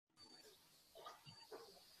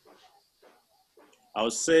I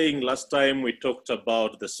was saying last time we talked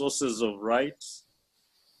about the sources of rights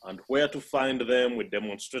and where to find them. We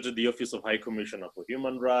demonstrated the Office of High Commissioner for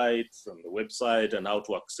Human Rights and the website and how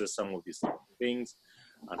to access some of these things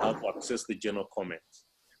and how to access the general comments.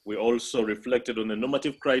 We also reflected on the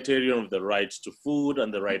normative criterion of the right to food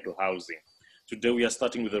and the right to housing. Today we are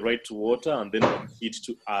starting with the right to water and then proceed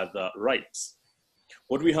to other rights.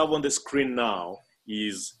 What we have on the screen now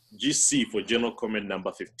is GC for General Comment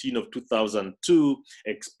number 15 of 2002,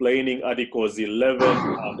 explaining Articles 11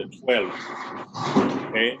 and 12.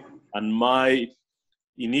 Okay, and my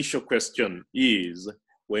initial question is,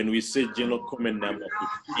 when we say General Comment number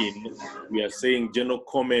 15, we are saying General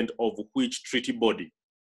Comment of which treaty body?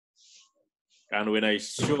 And when I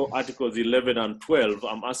show Articles 11 and 12,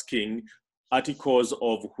 I'm asking articles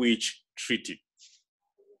of which treaty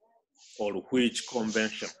or which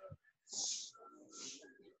convention?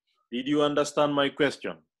 Did you understand my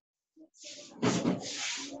question?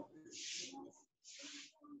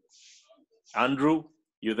 Andrew,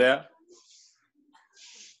 you there?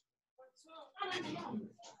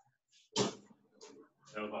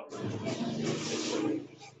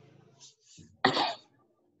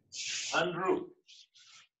 Andrew.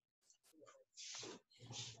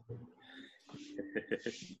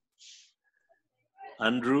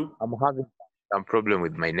 Andrew? I'm having some problem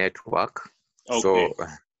with my network. Okay. So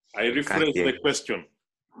I rephrase the question.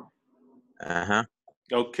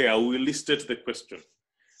 Okay, I will restate the question.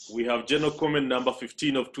 We have General Comment number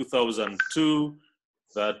 15 of 2002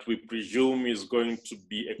 that we presume is going to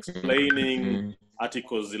be explaining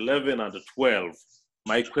Articles 11 and 12.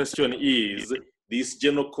 My question is, this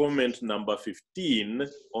General Comment number 15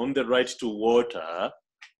 on the right to water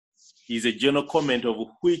is a General Comment of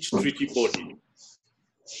which treaty body?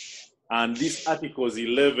 And these Articles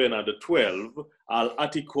 11 and 12 are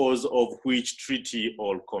articles of which treaty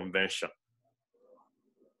or convention?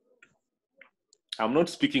 I'm not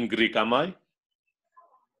speaking Greek, am I?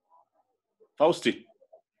 Fausti?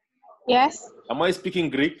 Yes. Am I speaking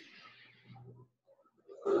Greek?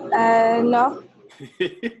 No.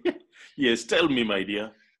 Yes, tell me, my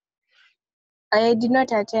dear. I did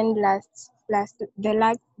not attend the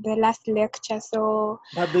last lecture, so.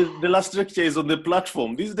 But the last lecture is on the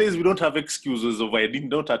platform. These days we don't have excuses of I did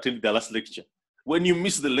not attend the last lecture. When you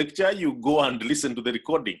miss the lecture, you go and listen to the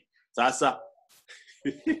recording. Sasa.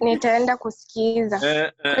 Nitaenda kusikiza.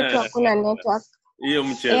 Kwetu hakuna network. Hiyo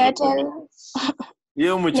mchezo. Airtel.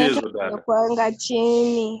 Hiyo mchezo dada. Kuanga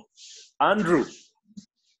chini. Andrew,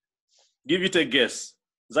 give it a guess.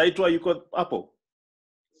 Zaitwa, you got Apple?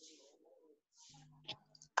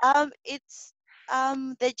 It's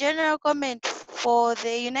the general comment for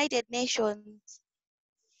the United Nations.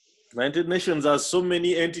 United Nations has so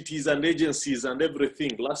many entities and agencies and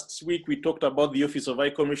everything. Last week we talked about the Office of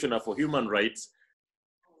High Commissioner for Human Rights,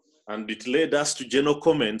 and it led us to general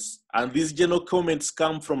comments, and these general comments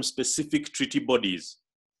come from specific treaty bodies.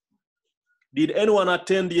 Did anyone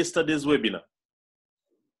attend yesterday's webinar?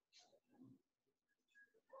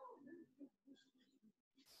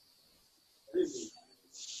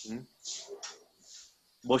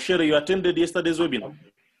 Boshere, you attended yesterday's webinar?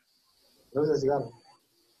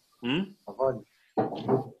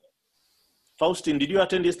 Faustin, did you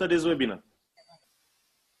attend yesterday's webinar?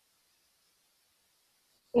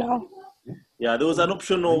 No. Yeah, there was an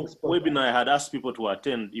optional webinar I had asked people to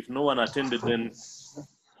attend. If no one attended, then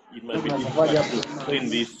it might be difficult to explain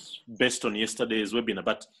this based on yesterday's webinar.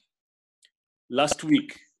 But last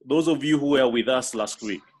week, those of you who were with us last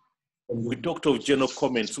week, we talked of general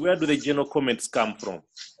comments. Where do the general comments come from?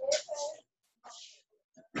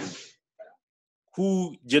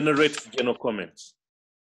 Who generates general comments?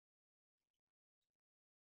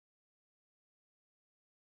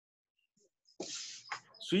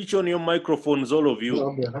 Switch on your microphones, all of you.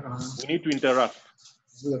 We need to interact.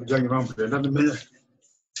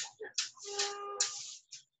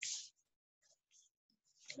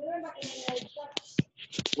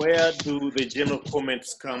 Where do the general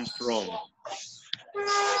comments come from?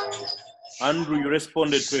 Andrew, you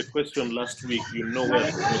responded to a question last week. You know where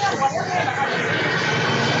the general comments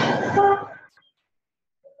come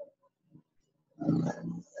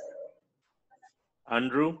from.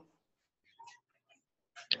 Andrew?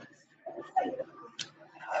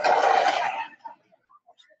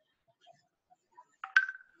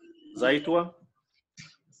 Zaitwa,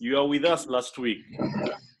 you are with us last week.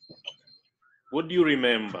 What do you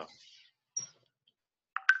remember?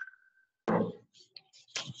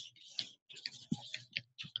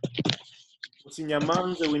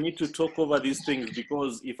 We need to talk over these things,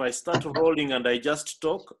 because if I start rolling and I just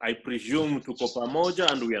talk, I presume tuko pamoja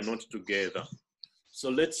and we are not together. So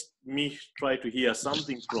let me try to hear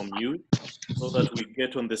something from you so that we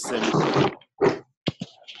get on the same page.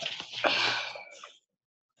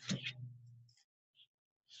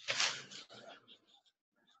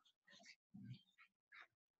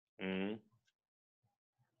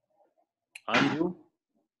 Andrew,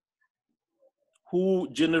 who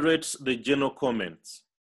generates the general comments?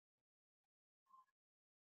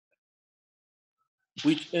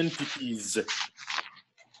 Which entities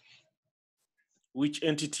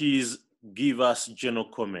give us general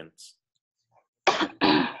comments? Oh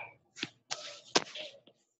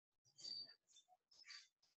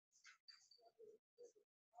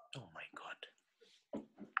my God.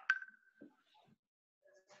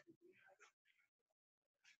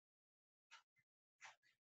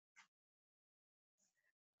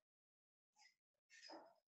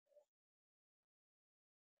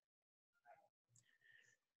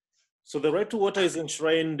 So the right to water is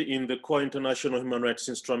enshrined in the core international human rights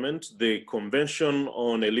instrument, the Convention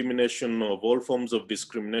on Elimination of All Forms of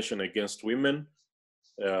Discrimination Against Women,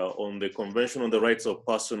 on the Convention on the Rights of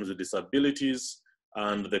Persons with Disabilities,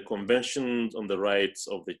 and the Convention on the Rights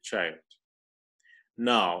of the Child.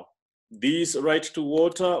 Now, this right to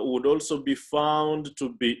water would also be found to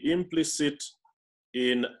be implicit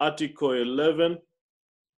in Article 11.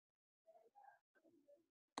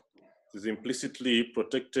 It is implicitly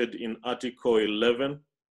protected in Article 11.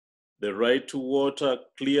 The right to water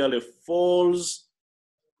clearly falls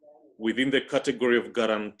within the category of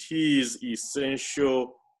guarantees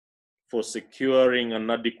essential for securing an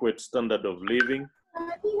adequate standard of living,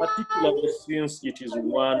 particularly since it is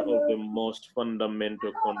one of the most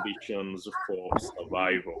fundamental conditions for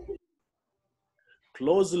survival.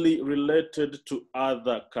 Closely related to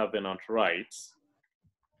other covenant rights,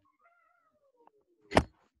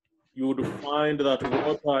 you would find that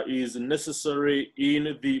water is necessary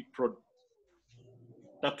in the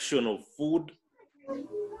production of food,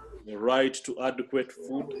 the right to adequate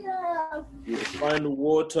food. You would find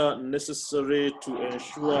water necessary to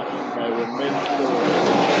ensure environmental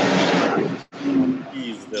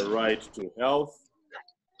is the right to health.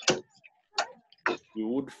 You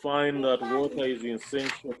would find that water is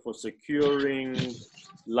essential for securing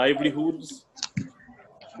livelihoods,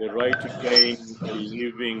 the right to gain a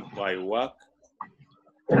living by work,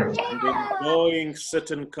 and enjoying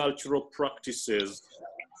certain cultural practices,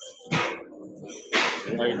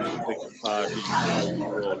 right to take part in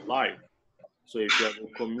cultural life. So if you have a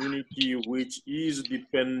community which is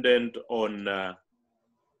dependent on,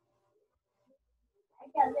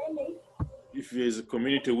 if there's a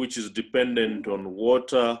community which is dependent on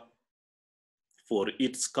water for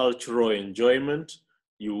its cultural enjoyment,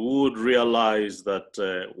 you would realize that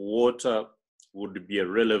water would be a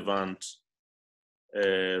relevant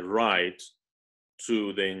right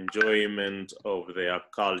to the enjoyment of their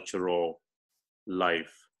cultural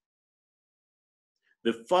life.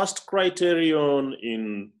 The first criterion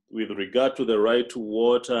with regard to the right to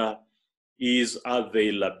water is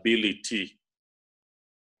availability.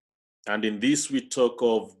 And in this, we talk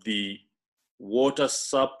of the water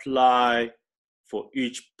supply for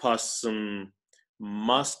each person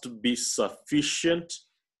must be sufficient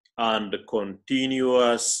and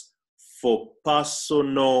continuous for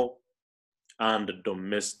personal and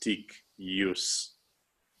domestic use.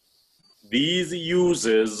 These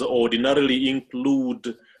uses ordinarily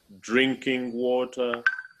include drinking water,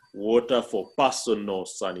 water for personal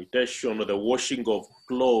sanitation, the washing of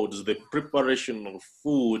clothes, the preparation of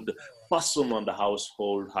food, personal and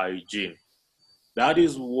household hygiene. That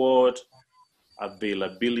is what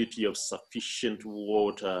availability of sufficient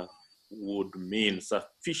water would mean,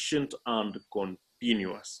 sufficient and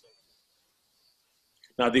continuous.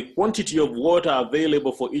 Now, the quantity of water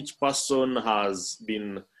available for each person has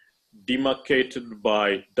been demarcated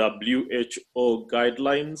by WHO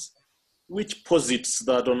guidelines, which posits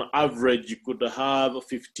that on average you could have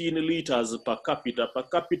 15 liters per capita. Per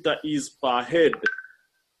capita is per head,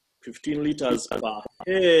 15 liters per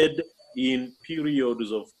head in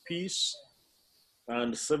periods of peace,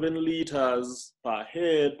 and 7 liters per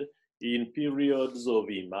head in periods of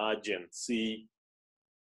emergency.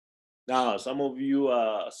 Now, some of you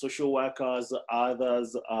are social workers,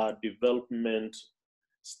 others are development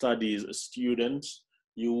studies students.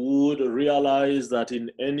 You would realize that in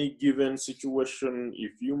any given situation,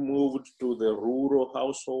 if you moved to the rural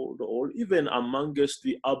household or even amongst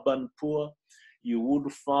the urban poor, you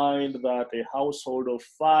would find that a household of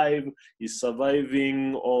 5 is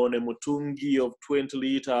surviving on a mutungi of 20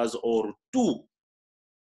 liters or 2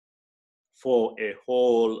 for a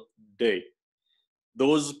whole day.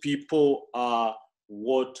 Those people are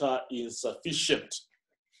water insufficient.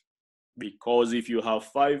 Because if you have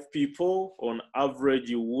 5 people, on average,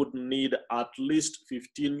 you would need at least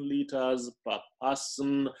 15 liters per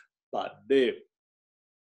person per day.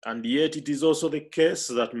 And yet it is also the case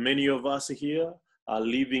that many of us here are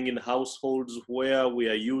living in households where we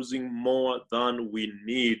are using more than we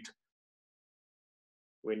need.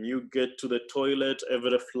 When you get to the toilet,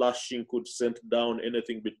 every flushing could send down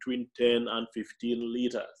anything between 10 and 15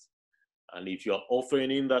 liters. And if you're often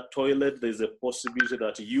in that toilet, there's a possibility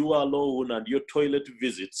that you alone and your toilet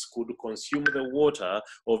visits could consume the water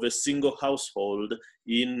of a single household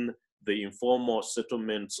in the informal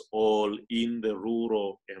settlements or in the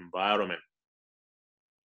rural environment.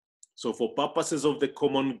 So for purposes of the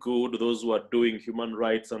common good, those who are doing human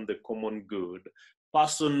rights and the common good,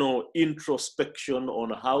 personal introspection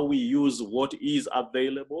on how we use what is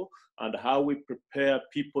available and how we prepare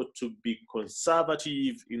people to be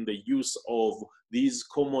conservative in the use of these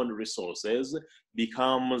common resources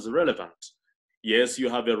becomes relevant. Yes, you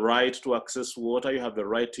have a right to access water, you have a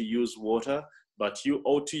right to use water, but you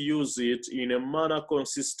ought to use it in a manner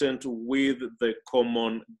consistent with the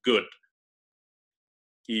common good.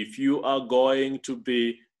 If you are going to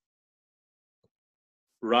be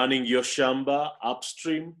running your shamba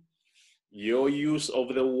upstream, your use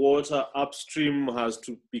of the water upstream has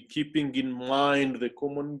to be keeping in mind the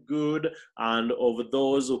common good and of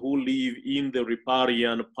those who live in the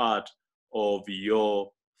riparian part of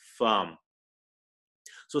your farm.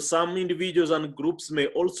 So some individuals and groups may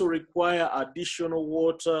also require additional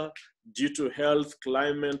water due to health,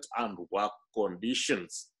 climate, and work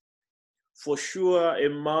conditions. For sure, a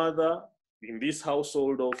mother in this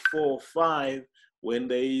household of 4 or 5, when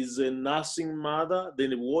there is a nursing mother,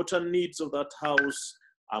 then the water needs of that house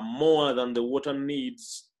are more than the water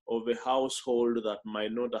needs of a household that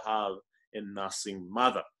might not have a nursing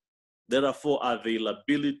mother. Therefore,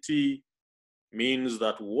 availability means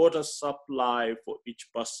that water supply for each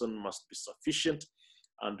person must be sufficient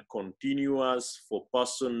and continuous for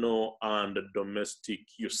personal and domestic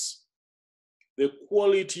use. The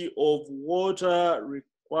quality of water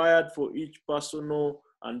required for each personal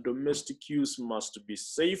and domestic use must be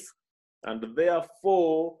safe, and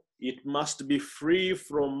therefore it must be free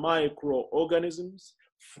from microorganisms,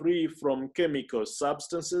 free from chemical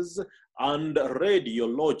substances, and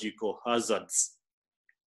radiological hazards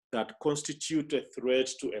that constitute a threat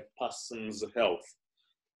to a person's health.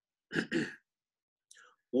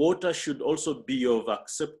 Water should also be of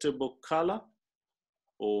acceptable color,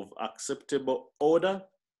 of acceptable odor,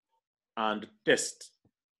 and taste.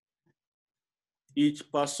 Each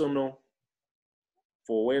personal,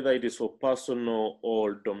 for whether it is for personal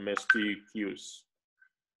or domestic use.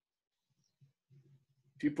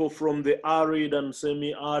 People from the arid and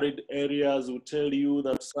semi-arid areas will tell you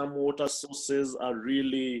that some water sources are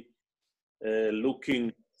really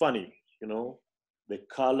looking funny, you know, the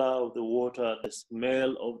color of the water, the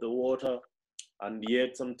smell of the water, and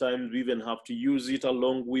yet sometimes we even have to use it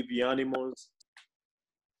along with the animals.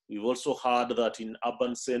 We've also heard that in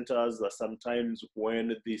urban centers that sometimes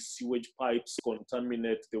when the sewage pipes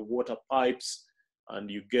contaminate the water pipes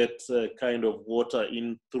and you get kind of water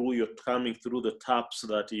coming through the taps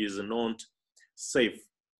that is not safe,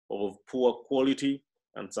 of poor quality,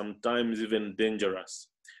 and sometimes even dangerous.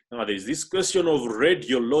 Now there's this question of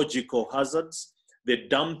radiological hazards, the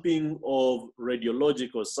dumping of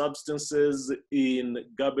radiological substances in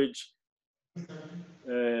garbage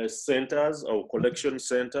centers or collection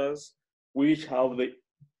centers, which have the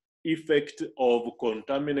effect of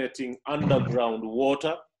contaminating underground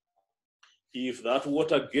water. If that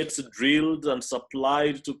water gets drilled and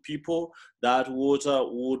supplied to people, that water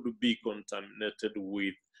would be contaminated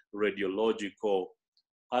with radiological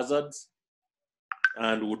hazards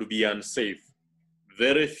and would be unsafe.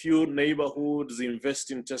 Very few neighborhoods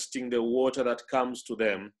invest in testing the water that comes to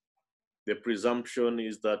them. The presumption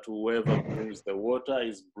is that whoever brings the water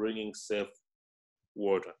is bringing safe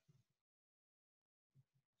water.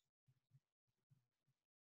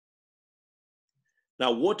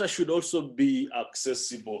 Now, water should also be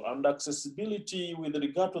accessible, and accessibility with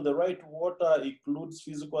regard to the right water includes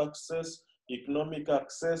physical access, economic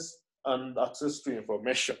access, and access to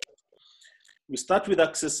information. We start with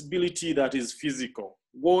accessibility that is physical.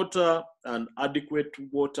 Water and adequate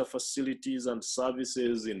water facilities and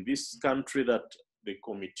services in this country that the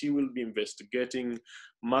committee will be investigating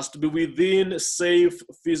must be within safe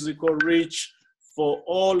physical reach for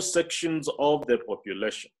all sections of the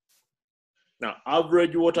population. Now,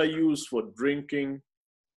 average water use for drinking,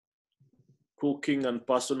 cooking, and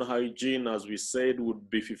personal hygiene, as we said, would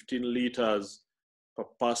be 15 liters per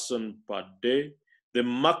person per day. the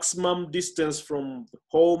maximum distance from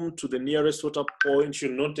home to the nearest water point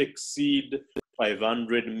should not exceed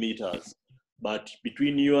 500 meters. But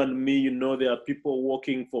between you and me, you know, there are people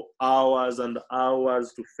walking for hours and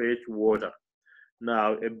hours to fetch water.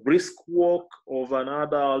 Now, a brisk walk of an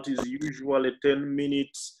adult is usually 10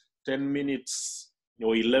 minutes,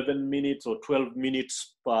 or 11 minutes or 12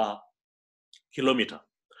 minutes per kilometer.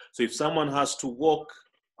 So if someone has to walk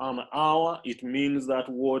an hour, it means that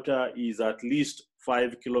water is at least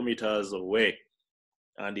 5 kilometers away.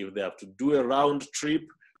 And if they have to do a round trip,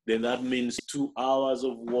 then that means 2 hours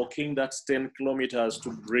of walking. That's 10 kilometers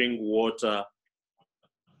to bring water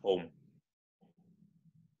home.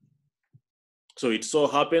 So it so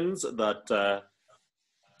happens that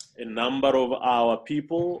a number of our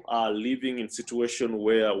people are living in situation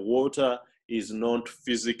where water is not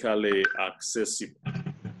physically accessible.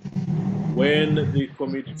 When the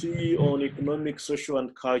Committee on Economic, Social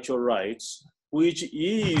and Cultural Rights, which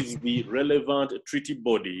is the relevant treaty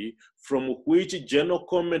body from which General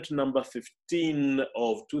Comment number 15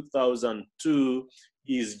 of 2002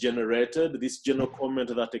 is generated, this General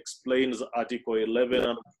Comment that explains Article 11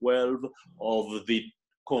 and 12 of the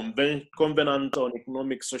Covenant on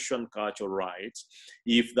Economic, Social and Cultural Rights,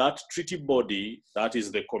 if that treaty body, that is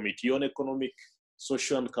the Committee on Economic,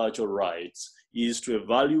 Social and Cultural Rights, is to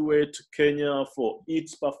evaluate Kenya for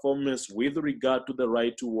its performance with regard to the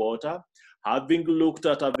right to water, having looked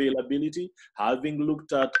at availability, having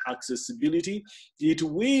looked at accessibility, it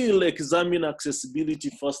will examine accessibility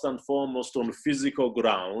first and foremost on physical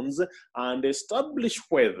grounds and establish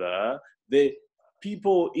whether the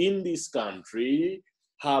people in this country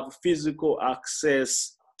have physical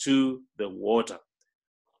access to the water.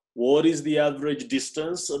 What is the average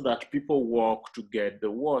distance that people walk to get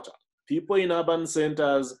the water? People in urban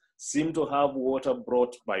centers seem to have water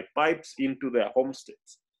brought by pipes into their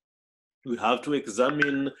homesteads. We have to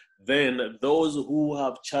examine then those who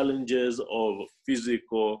have challenges of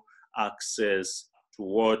physical access to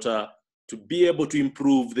water to be able to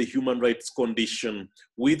improve the human rights condition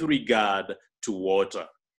with regard to water.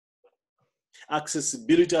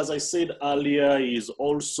 Accessibility, as I said earlier, is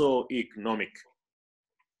also economic.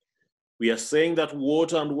 We are saying that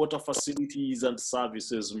water and water facilities and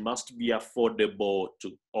services must be affordable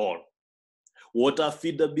to all. Water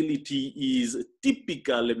affordability is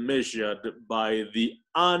typically measured by the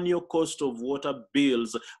annual cost of water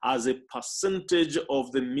bills as a percentage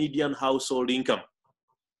of the median household income.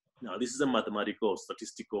 Now, this is a mathematical,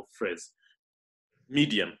 statistical phrase.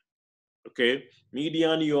 Median, okay?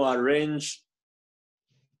 Median, you arrange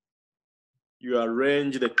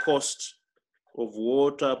the cost of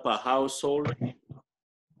water per household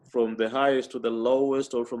from the highest to the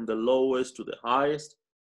lowest or from the lowest to the highest.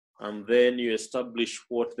 And then you establish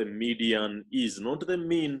what the median is, not the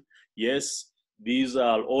mean. Yes, these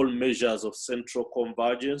are all measures of central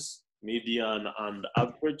convergence, median and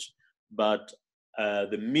average, but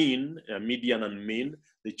the mean, median and mean,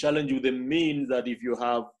 the challenge with the mean is that if you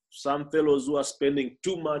have some fellows who are spending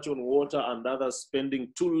too much on water and others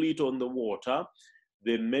spending too little on the water,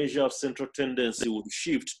 the measure of central tendency would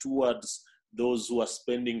shift towards those who are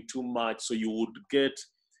spending too much. So you would get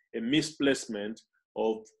a misplacement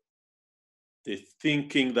of the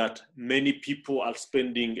thinking that many people are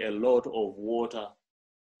spending a lot of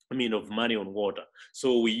of money on water.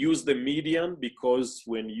 So we use the median because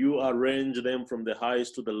when you arrange them from the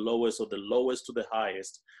highest to the lowest or the lowest to the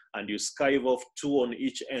highest, and you skive off 2 on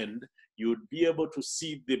each end, you'd be able to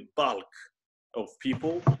see the bulk of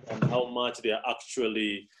people and how much they are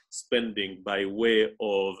actually spending by way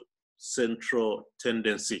of central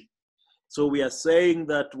tendency. So we are saying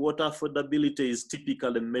that water affordability is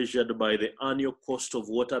typically measured by the annual cost of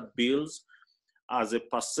water bills as a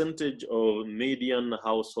percentage of median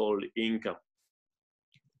household income.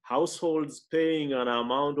 Households paying an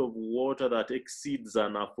amount of water that exceeds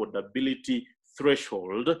an affordability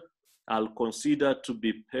threshold are considered to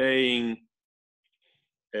be paying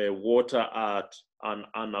water at an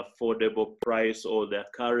unaffordable price, or they're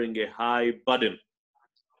carrying a high burden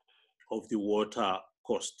of the water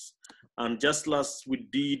costs. And just last we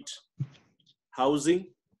did housing,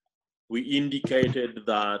 we indicated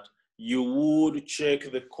that you would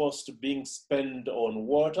check the cost being spent on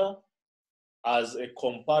water as a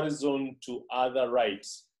comparison to other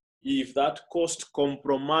rights. If that cost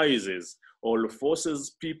compromises or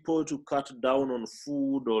forces people to cut down on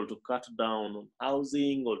food or to cut down on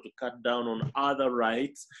housing or to cut down on other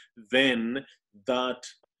rights, then that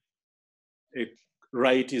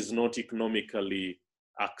right is not economically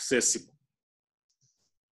accessible.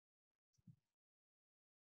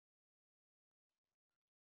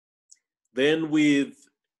 Then with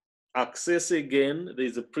Access, again, there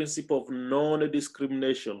is a principle of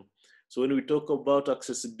non-discrimination. So when we talk about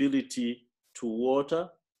accessibility to water,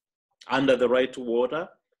 under the right to water,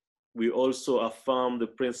 we also affirm the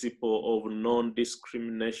principle of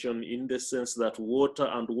non-discrimination in the sense that water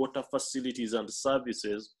and water facilities and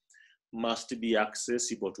services must be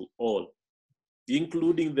accessible to all,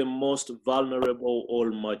 including the most vulnerable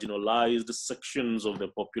or marginalized sections of the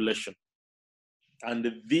population. And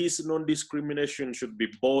this non-discrimination should be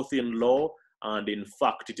both in law and in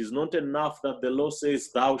fact. It is not enough that the law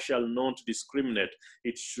says thou shalt not discriminate.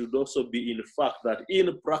 It should also be in fact that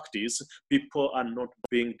in practice, people are not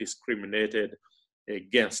being discriminated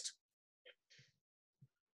against.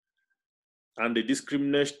 And the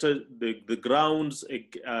discrimination, the grounds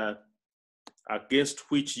against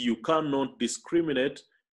which you cannot discriminate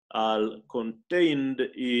are contained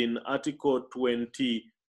in Article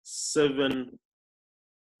 27.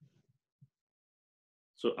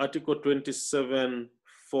 So Article 27(4)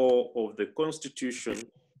 of the Constitution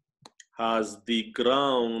has the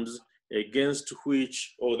grounds against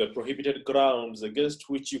which, or the prohibited grounds against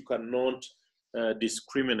which you cannot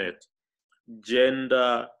discriminate: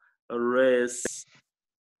 gender, race,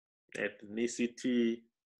 ethnicity,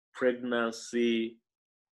 pregnancy,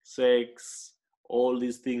 sex. All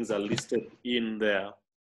these things are listed in there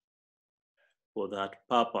for that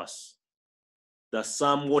purpose. There are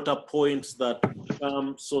some water points that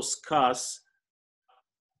become so scarce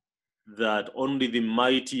that only the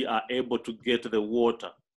mighty are able to get the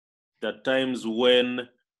water. There are times when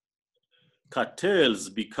cartels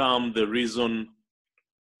become the reason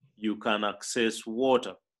you can access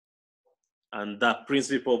water. And that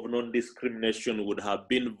principle of non-discrimination would have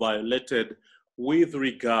been violated with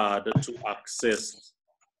regard to access.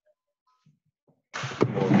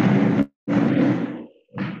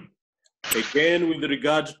 Again, with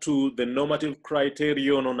regard to the normative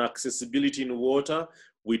criterion on accessibility in water,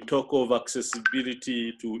 we talk of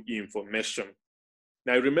accessibility to information.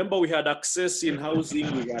 Now, remember, we had access in housing,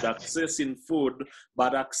 we had access in food,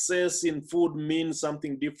 but access in food means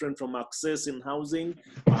something different from access in housing,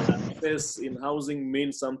 and access in housing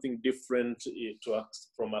means something different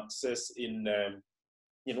from access in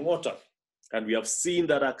water. And we have seen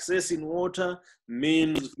that access in water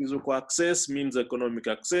means physical access, means economic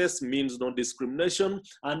access, means non-discrimination,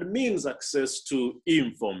 and means access to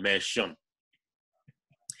information.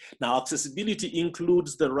 Now, accessibility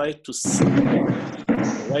includes the right to see,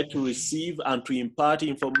 the right to receive, and to impart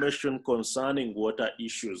information concerning water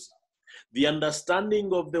issues. The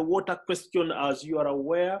understanding of the water question, as you are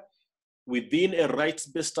aware, within a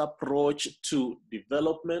rights-based approach to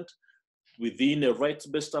development, within a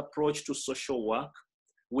rights-based approach to social work,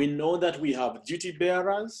 we know that we have duty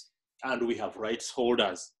bearers and we have rights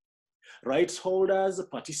holders. Rights holders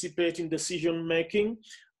participate in decision making,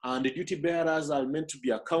 and the duty bearers are meant to be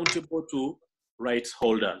accountable to rights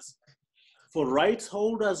holders. For rights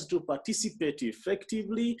holders to participate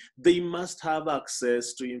effectively, they must have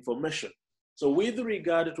access to information. So with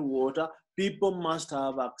regard to water, people must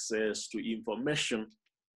have access to information.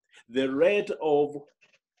 The rate of,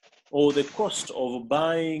 or the cost of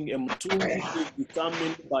buying a mtungi is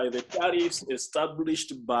determined by the tariffs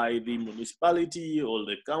established by the municipality or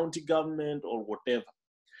the county government or whatever.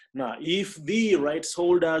 Now, if the rights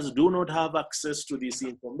holders do not have access to this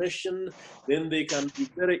information, then they can be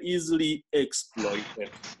very easily exploited,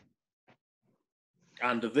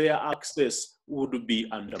 and their access would be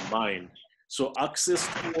undermined. So access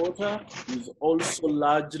to water is also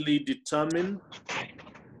largely determined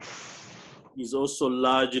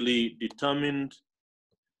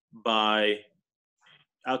by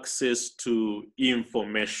access to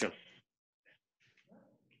information.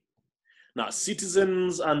 Now,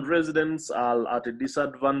 citizens and residents are at a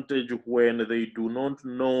disadvantage when they do not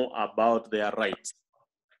know about their rights,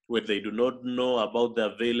 when they do not know about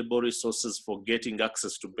the available resources for getting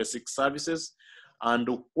access to basic services, and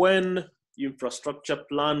when infrastructure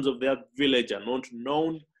plans of their village are not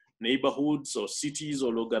known, neighborhoods or cities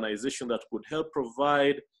or organizations that could help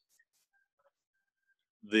provide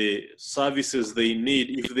the services they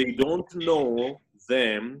need, if they don't know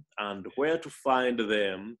them and where to find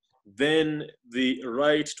them, then the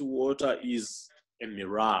right to water is a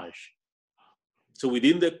mirage. So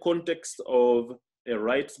within the context of a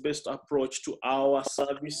rights-based approach to our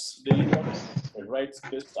service delivery, a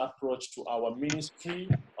rights-based approach to our ministry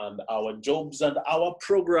and our jobs and our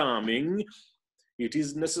programming, it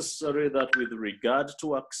is necessary that with regard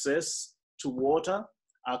to access to water,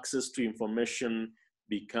 access to information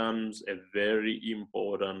becomes a very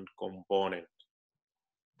important component.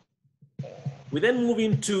 We then move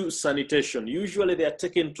into sanitation. Usually they are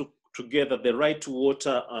taken to together, the right to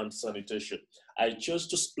water and sanitation. I chose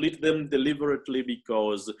to split them deliberately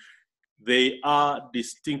because they are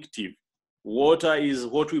distinctive. Water is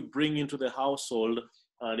what we bring into the household,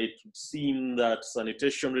 and it would seem that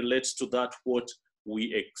sanitation relates to that what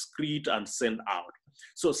we excrete and send out.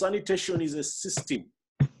 So sanitation is a system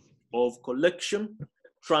of collection,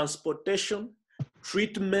 transportation,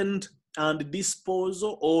 treatment, and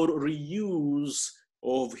disposal or reuse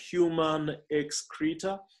of human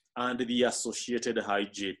excreta and the associated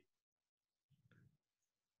hygiene.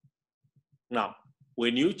 Now,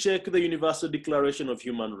 when you check the Universal Declaration of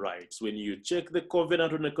Human Rights, when you check the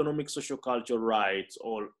Covenant on Economic, Social, Cultural Rights,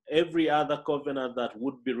 or every other covenant that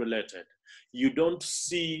would be related, you don't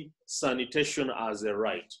see sanitation as a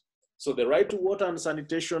right. So the right to water and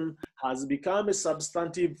sanitation has become a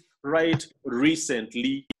substantive right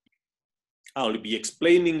recently. I'll be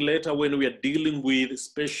explaining later when we are dealing with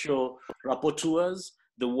special rapporteurs,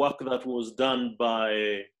 the work that was done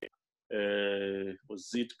by was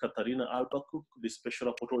it Katharina Albakuk, the special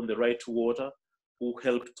rapporteur on the right to water, who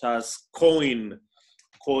helped us coin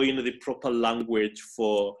the proper language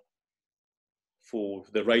for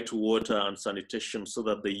the right to water and sanitation, so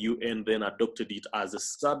that the UN then adopted it as a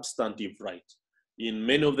substantive right. In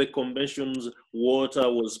many of the conventions,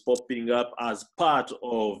 water was popping up as part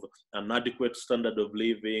of an adequate standard of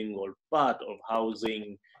living or part of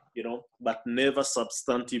housing, you know, but never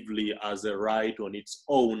substantively as a right on its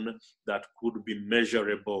own that could be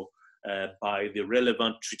measurable by the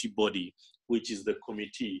relevant treaty body, which is the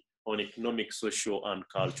Committee on Economic, Social, and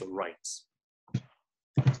Cultural Rights.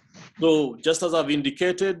 So just as I've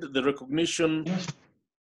indicated, the recognition,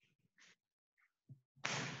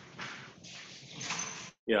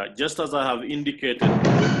 just as I have indicated, the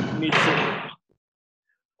recognition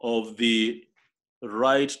of the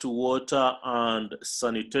right to water and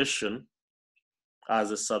sanitation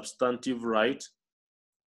as a substantive right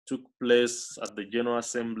took place at the General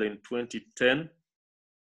Assembly in 2010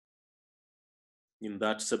 in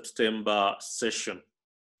that September session.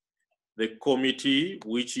 The committee,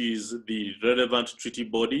 which is the relevant treaty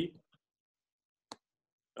body,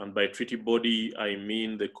 and by treaty body, I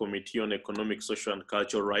mean the Committee on Economic, Social, and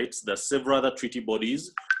Cultural Rights. There are several other treaty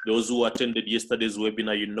bodies. Those who attended yesterday's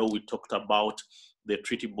webinar, you know, we talked about the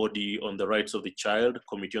treaty body on the rights of the child,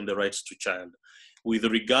 Committee on the Rights to Child. With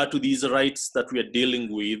regard to these rights that we are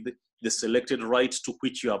dealing with, the selected rights to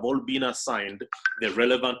which you have all been assigned, the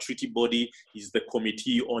relevant treaty body is the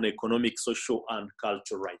Committee on Economic, Social, and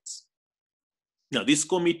Cultural Rights. Now, this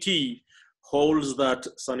committee holds that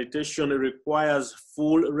sanitation requires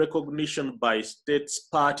full recognition by states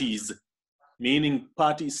parties, meaning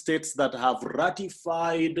party states that have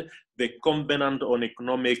ratified the Covenant on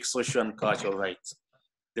Economic, Social, and Cultural Rights.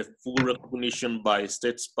 The full recognition by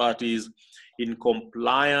states parties in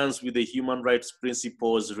compliance with the human rights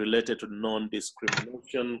principles related to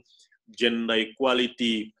non-discrimination, gender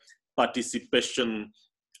equality, participation,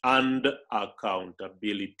 and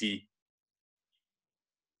accountability.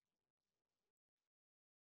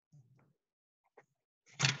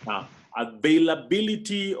 Now,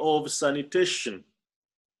 availability of sanitation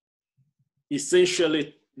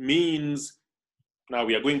essentially means, now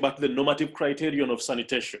we are going back to the normative criterion of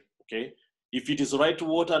sanitation, okay? If it is right to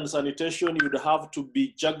water and sanitation, you would have to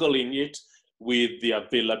be juggling it with the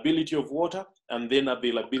availability of water and then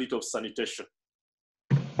availability of sanitation.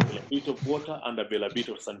 Availability of water and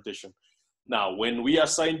availability of sanitation. Now, when we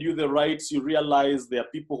assigned you the rights, you realize there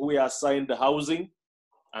are people who are assigned the housing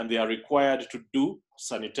and they are required to do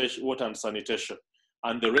sanitation, water and sanitation.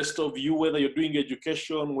 And the rest of you, whether you're doing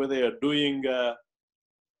education, whether you're doing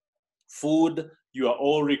food, you are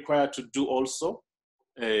all required to do also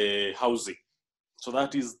housing. So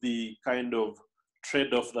that is the kind of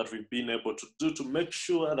trade-off that we've been able to do to make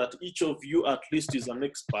sure that each of you at least is an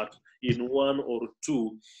expert in one or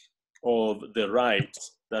two of the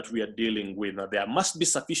rights that we are dealing with. Now, there must be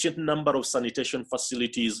sufficient number of sanitation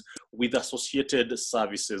facilities with associated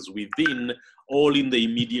services within, all in the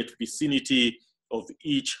immediate vicinity of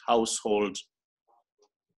each household.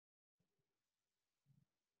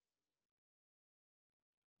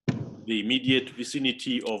 The immediate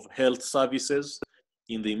vicinity of health services,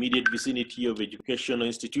 in the immediate vicinity of educational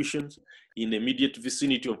institutions, in the immediate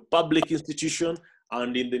vicinity of public institutions,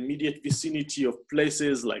 and in the immediate vicinity of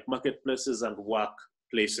places like marketplaces and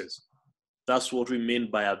workplaces. That's what we mean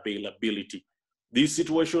by availability. These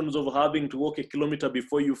situations of having to walk a kilometer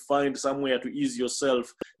before you find somewhere to ease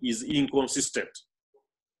yourself is inconsistent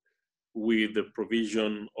with the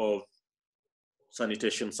provision of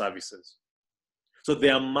sanitation services. So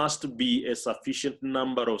there must be a sufficient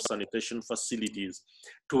number of sanitation facilities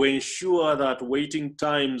to ensure that waiting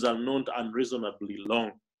times are not unreasonably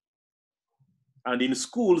long. And in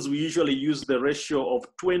schools, we usually use the ratio of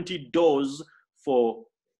 20 doors for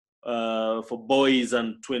boys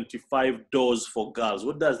and 25 doors for girls.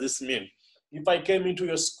 What does this mean? If I came into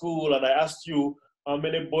your school and I asked you how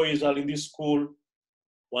many boys are in this school,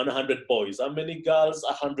 100 boys. How many girls?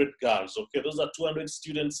 100 girls. Okay, those are 200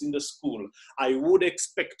 students in the school. I would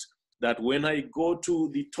expect that when I go to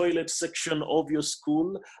the toilet section of your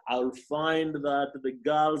school, I'll find that the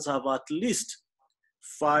girls have at least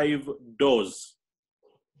 5 doors.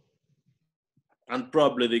 And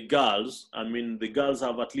probably the girls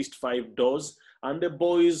have at least 5 doors, and the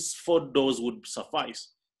boys 4 doors would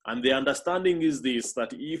suffice. And the understanding is this,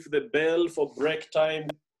 that if the bell for break time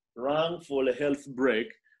rang for a health break,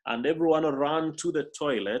 and everyone ran to the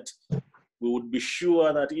toilet, we would be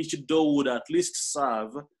sure that each door would at least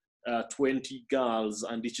serve 20 girls,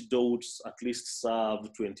 and each door would at least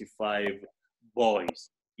serve 25 boys,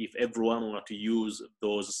 if everyone were to use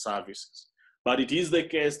those services. But it is the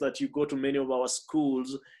case that you go to many of our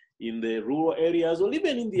schools in the rural areas, or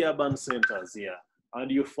even in the urban centers here, and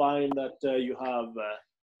you find that you have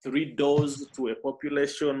 3 doors to a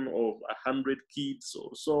population of 100 kids or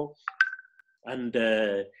so. And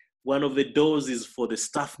one of the doors is for the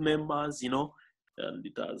staff members, and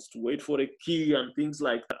it has to wait for a key and things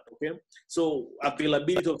like that, okay? So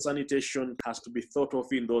availability of sanitation has to be thought of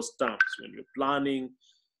in those terms when you're planning,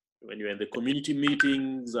 when you're in the community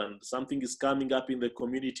meetings and something is coming up in the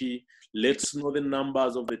community. Let's know the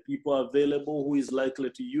numbers of the people available, who is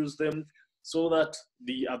likely to use them, so that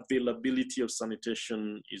the availability of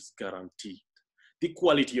sanitation is guaranteed. The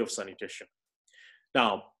quality of sanitation.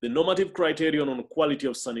 Now, the normative criterion on quality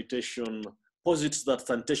of sanitation posits that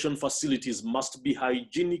sanitation facilities must be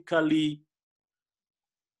hygienically,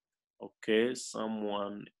 okay,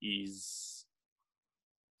 someone is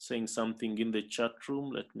saying something in the chat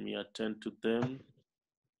room. Let me attend to them.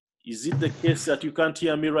 Is it the case that you can't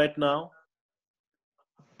hear me right now?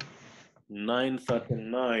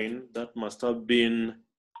 9:39, that must have been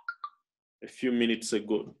a few minutes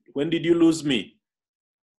ago. When did you lose me?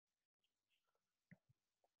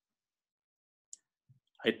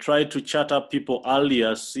 I tried to chat up people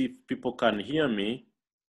earlier, see if people can hear me.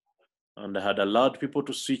 And I had allowed people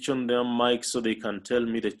to switch on their mics so they can tell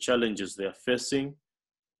me the challenges they are facing.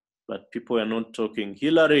 But people are not talking.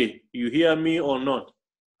 Hillary, you hear me or not?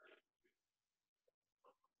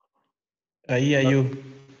 I hear you.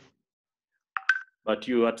 But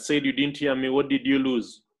you had said you didn't hear me. What did you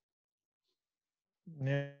lose?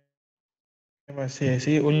 Never say. I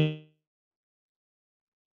say only.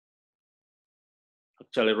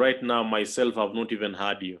 Actually, right now, myself, I've not even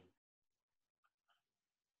heard you.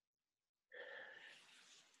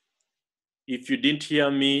 If you didn't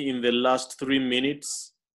hear me in the last 3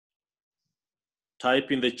 minutes,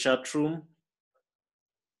 type in the chat room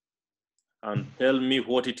and tell me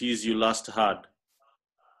what it is you last heard.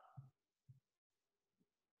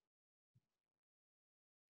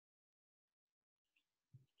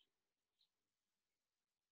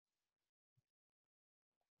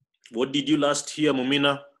 What did you last hear,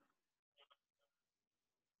 Mumina?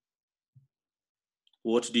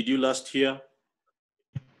 What did you last hear?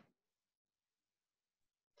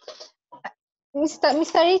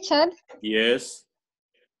 Mr. Richard? Yes.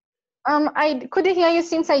 I couldn't hear you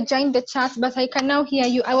since I joined the chat, but I can now hear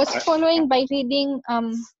you. I was following by reading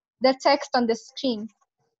the text on the screen.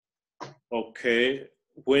 Okay.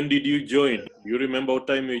 When did you join? Do you remember what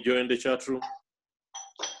time you joined the chat room?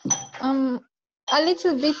 A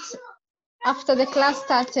little bit after the class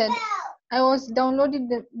started. I was downloading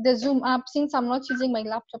the Zoom app since I'm not using my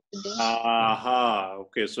laptop today. Aha.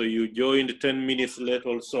 Okay, so you joined 10 minutes late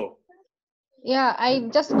also. Yeah, I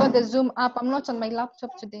just got the Zoom app. I'm not on my laptop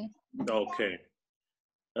today. Okay.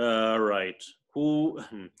 Right. Who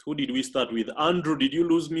did we start with? Andrew, did you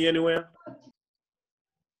lose me anywhere?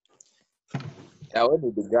 Yeah, when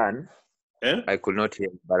we began, I could not hear,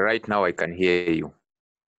 but right now I can hear you.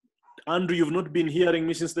 Andrew, you've not been hearing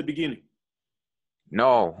me since the beginning?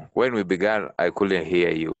 No, when we began, I couldn't hear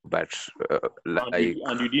you, but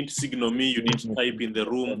and you didn't signal me, you didn't type in the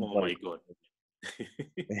room. Oh my God.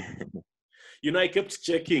 I kept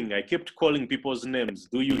checking. I kept calling people's names.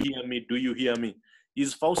 Do you hear me? Do you hear me?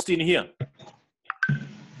 Is Faustine here?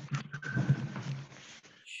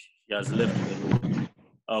 He has left the room.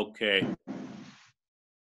 Okay.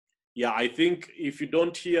 Yeah, I think if you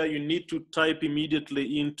don't hear, you need to type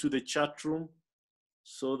immediately into the chat room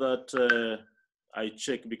so that I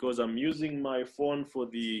check, because I'm using my phone for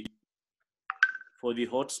the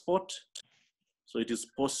hotspot. So it is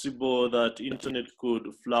possible that internet could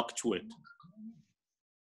fluctuate.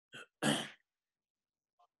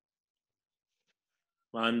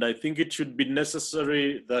 And I think it should be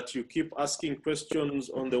necessary that you keep asking questions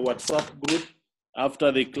on the WhatsApp group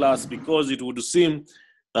after the class, because it would seem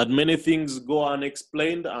that many things go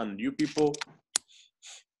unexplained and you people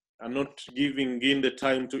are not giving in the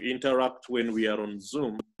time to interact when we are on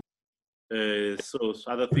Zoom. So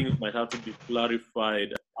other things might have to be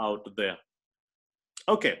clarified out there.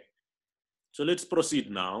 Okay, so let's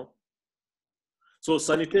proceed now. So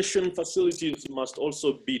sanitation facilities must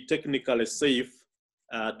also be technically safe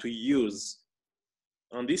to use.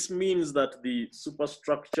 And this means that the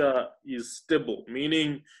superstructure is stable,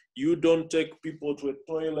 meaning you don't take people to a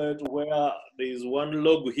toilet where there is one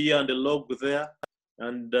log here and a log there,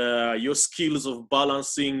 and your skills of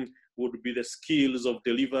balancing would be the skills of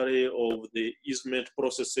delivery of the easement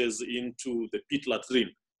processes into the pit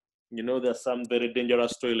latrine. You know, there are some very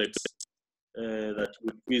dangerous toilets that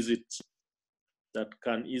we visit that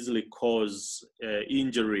can easily cause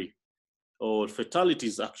injury or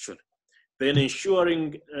fatalities, actually. Then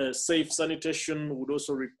ensuring safe sanitation would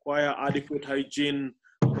also require adequate hygiene,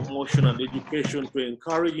 promotion, and education to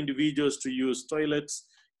encourage individuals to use toilets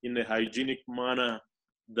in a hygienic manner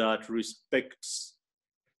that respects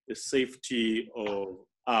the safety of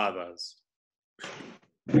others.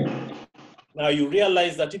 Now you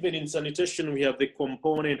realize that even in sanitation, we have the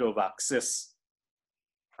component of access.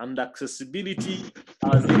 And accessibility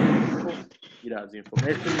has it has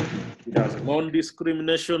information, it has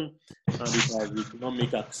non-discrimination, and it has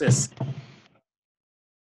economic access.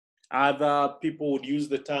 Other people would use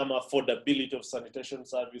the term affordability of sanitation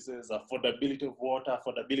services, affordability of water,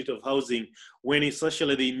 affordability of housing, when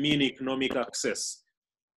essentially they mean economic access.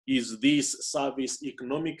 Is this service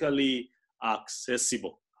economically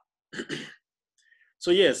accessible?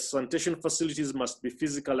 So yes, sanitation facilities must be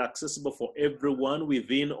physically accessible for everyone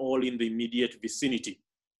within or in the immediate vicinity.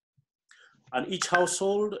 And each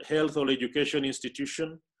household, health or education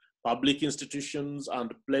institution, public institutions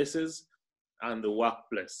and places, and the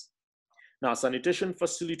workplace. Now, sanitation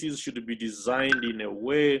facilities should be designed in a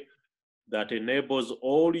way that enables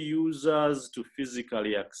all users to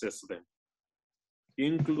physically access them,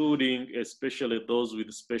 including especially those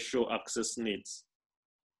with special access needs,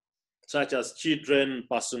 such as children,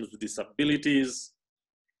 persons with disabilities,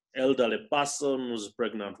 elderly persons,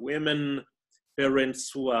 pregnant women, parents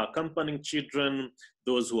who are accompanying children,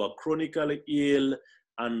 those who are chronically ill,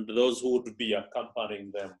 and those who would be accompanying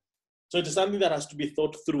them. So it is something that has to be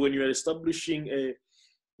thought through when you are establishing a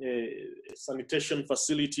sanitation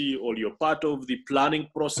facility, or you're part of the planning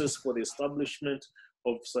process for the establishment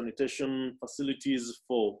of sanitation facilities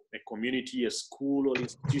for a community, a school, or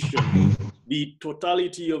institution. The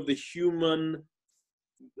totality of the human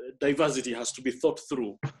diversity has to be thought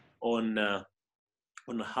through on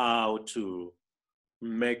how to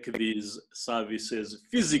make these services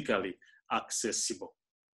physically accessible.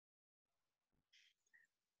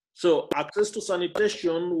 So access to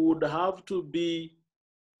sanitation would have to be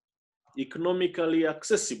economically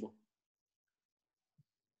accessible,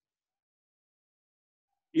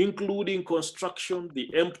 including construction, the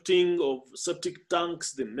emptying of septic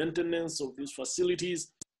tanks, the maintenance of these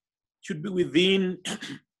facilities should be within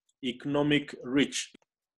economic reach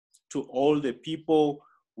to all the people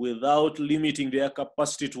without limiting their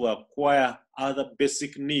capacity to acquire other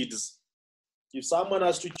basic needs. If someone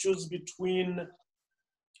has to choose between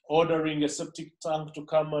ordering a septic tank to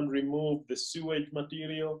come and remove the sewage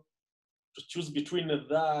material, to choose between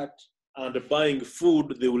that and buying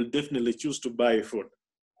food, they will definitely choose to buy food.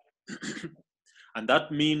 And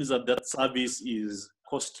that means that that service is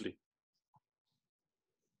costly.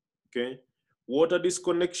 Okay? Water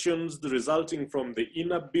disconnections resulting from the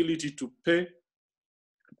inability to pay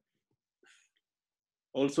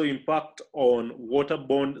also impact on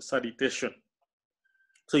waterborne sanitation.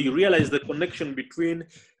 So you realize the connection between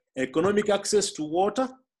economic access to water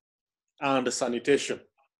and sanitation.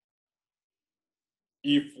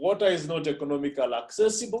 If water is not economically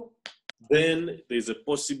accessible, then there's a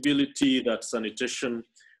possibility that sanitation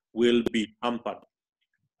will be hampered.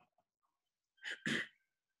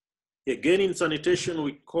 Again, in sanitation,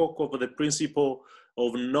 we talk over the principle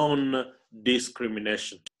of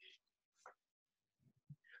non-discrimination.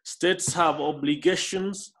 States have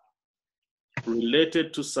obligations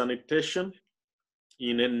related to sanitation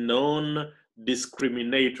in a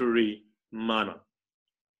non-discriminatory manner.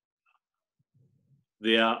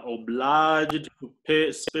 They are obliged to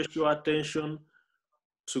pay special attention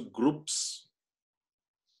to groups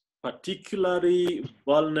particularly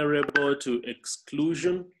vulnerable to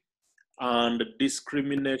exclusion and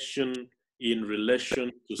discrimination in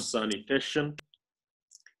relation to sanitation,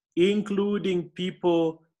 including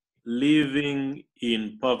people living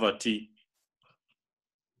in poverty,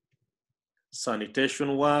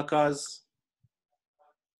 sanitation workers,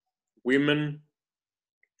 women,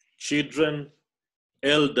 children,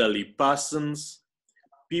 elderly persons,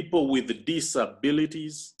 people with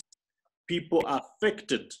disabilities, people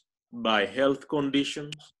affected by health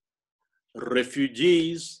conditions,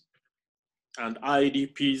 refugees and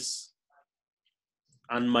IDPs,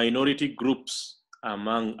 and minority groups,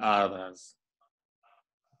 among others.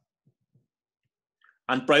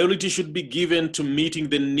 And priority should be given to meeting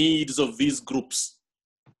the needs of these groups,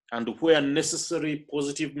 and where necessary,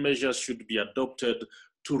 positive measures should be adopted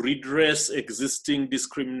to redress existing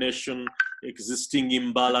discrimination, existing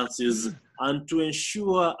imbalances, and to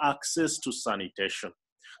ensure access to sanitation.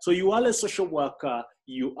 So you are a social worker,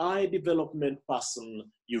 you are a development person,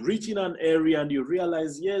 you reach in an area and you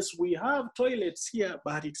realize, yes, we have toilets here,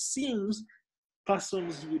 but it seems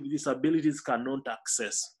persons with disabilities cannot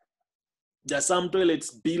access. There are some toilets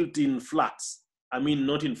built in flats. I mean,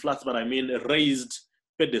 not in flats, but I mean raised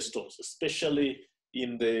pedestals, especially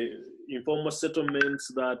in the informal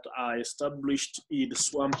settlements that are established in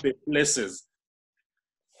swampy places,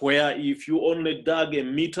 where if you only dug a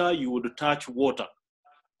meter, you would touch water.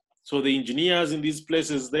 So the engineers in these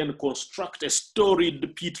places then construct a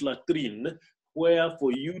storied pit latrine where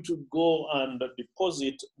for you to go and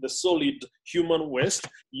deposit the solid human waste,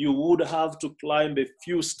 you would have to climb a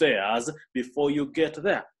few stairs before you get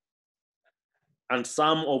there. And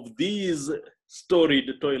some of these storied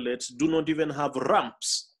toilets do not even have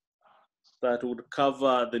ramps that would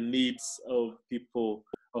cover the needs of people,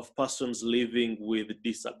 of persons living with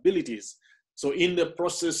disabilities. So in the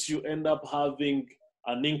process, you end up having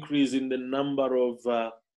an increase in the number of,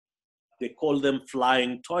 they call them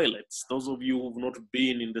flying toilets. Those of you who've not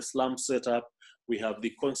been in the slum setup, we have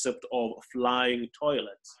the concept of flying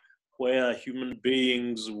toilets, where human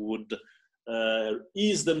beings would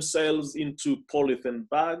ease themselves into polythene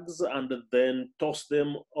bags and then toss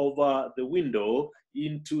them over the window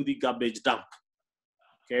into the garbage dump,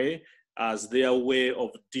 okay, as their way of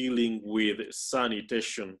dealing with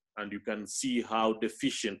sanitation. And you can see how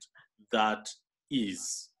deficient that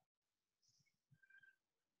is.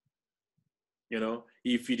 You know,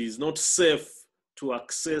 if it is not safe to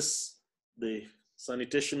access the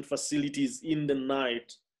sanitation facilities in the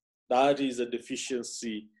night, that is a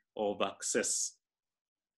deficiency of access.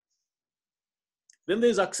 Then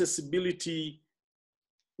there's accessibility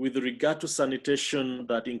with regard to sanitation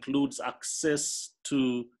that includes access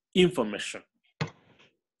to information.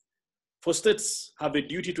 For states have a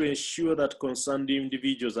duty to ensure that concerned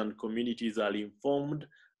individuals and communities are informed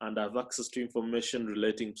and have access to information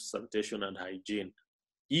relating to sanitation and hygiene.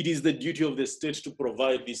 It is the duty of the state to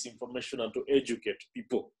provide this information and to educate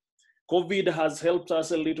people. COVID has helped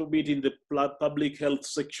us a little bit in the public health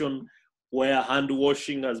section, where hand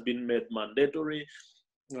washing has been made mandatory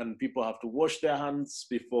and people have to wash their hands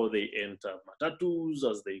before they enter matatus.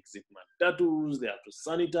 As they exit matatus, they have to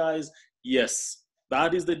sanitize. Yes,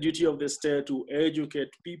 that is the duty of the state, to educate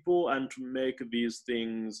people and to make these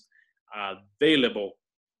things available,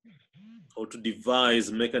 or to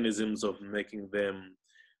devise mechanisms of making them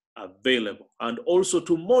available, and also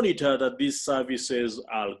to monitor that these services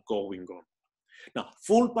are going on. Now,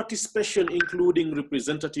 full participation, including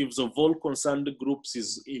representatives of all concerned groups,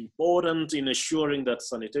 is important in ensuring that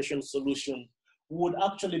sanitation solution would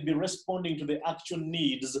actually be responding to the actual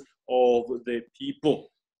needs of the people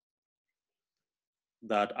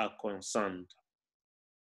that are concerned.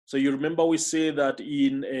 So you remember we say that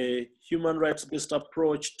in a human rights-based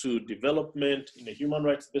approach to development, in a human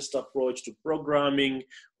rights-based approach to programming,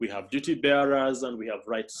 we have duty bearers and we have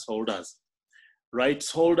rights holders.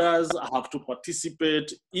 Rights holders have to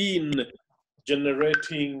participate in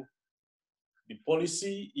generating the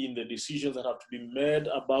policy, in the decisions that have to be made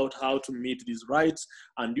about how to meet these rights,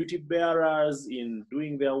 and duty bearers in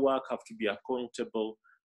doing their work have to be accountable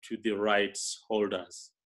to the rights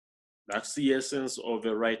holders. That's the essence of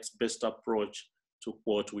a rights-based approach to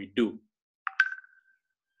what we do.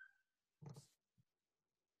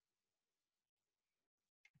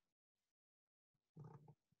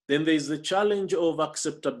 Then there's the challenge of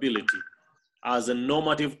acceptability as a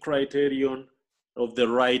normative criterion of the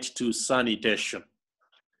right to sanitation.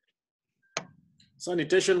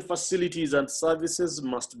 Sanitation facilities and services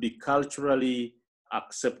must be culturally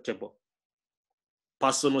acceptable.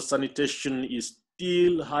 Personal sanitation is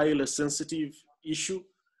still a highly sensitive issue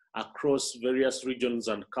across various regions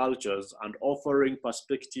and cultures, and offering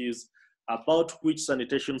perspectives about which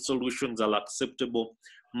sanitation solutions are acceptable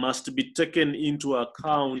must be taken into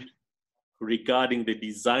account regarding the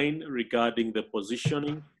design, regarding the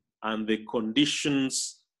positioning, and the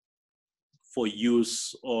conditions for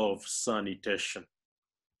use of sanitation.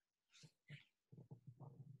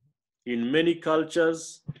 In many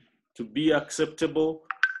cultures, to be acceptable,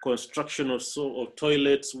 construction of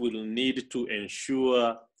toilets will need to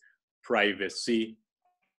ensure privacy.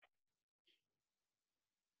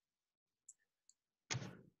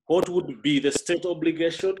 What would be the state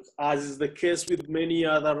obligation? As is the case with many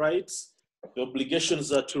other rights, the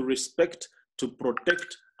obligations are to respect, to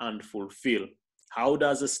protect, and fulfill. How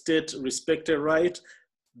does a state respect a right?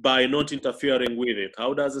 By not interfering with it.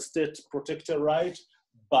 How does a state protect a right?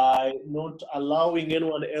 By not allowing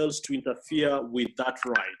anyone else to interfere with that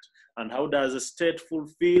right. And how does a state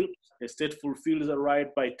fulfill? A state fulfills a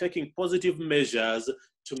right by taking positive measures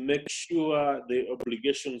to make sure the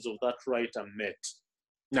obligations of that right are met.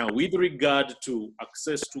 Now, with regard to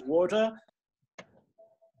access to water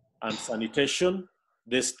and sanitation,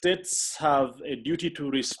 the states have a duty to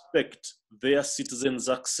respect their citizens'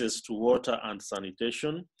 access to water and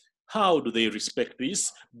sanitation. How do they respect this?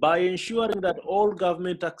 By ensuring that all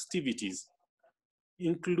government activities,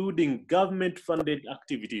 including government-funded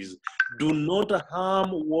activities, do not harm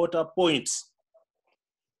water points.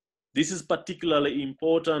 This is particularly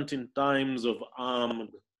important in times of armed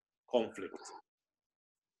conflict.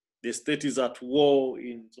 The state is at war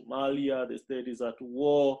in Somalia, the state is at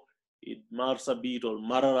war in Marsabit or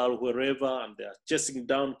Mararal, wherever, and they are chasing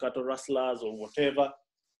down cattle rustlers or whatever.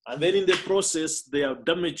 And then in the process, they are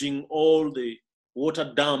damaging all the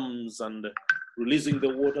water dams and releasing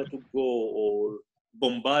the water to go, or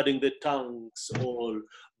bombarding the tanks, or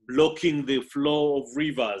blocking the flow of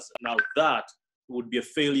rivers. Now that would be a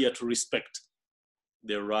failure to respect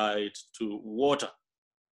the right to water.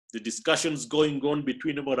 The discussions going on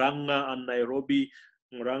between Murang'a and Nairobi,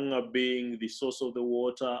 Murang'a being the source of the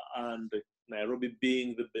water and Nairobi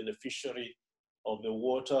being the beneficiary of the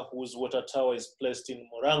water, whose water tower is placed in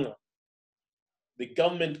Murang'a. The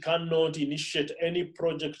government cannot initiate any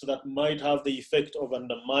project that might have the effect of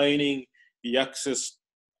undermining the access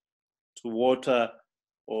to water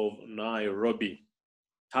of Nairobi.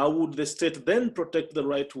 How would the state then protect the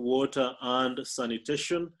right to water and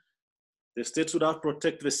sanitation? The state would have to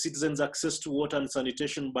protect the citizens' access to water and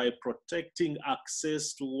sanitation by protecting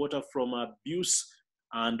access to water from abuse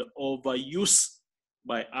and overuse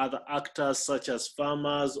by other actors such as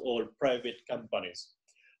farmers or private companies.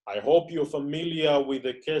 I hope you're familiar with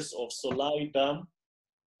the case of Solai Dam,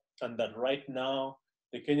 and that right now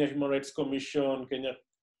the Kenya Human Rights Commission,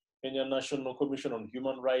 Kenya National Commission on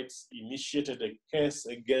Human Rights initiated a case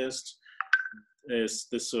against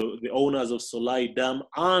the owners of Solai Dam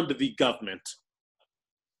and the government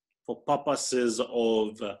for purposes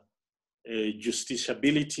of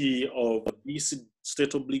justiciability of this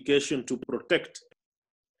state obligation to protect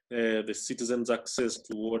the citizens' access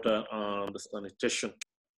to water and sanitation.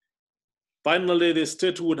 Finally, the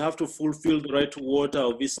state would have to fulfill the right to water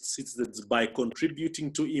of its citizens by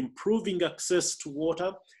contributing to improving access to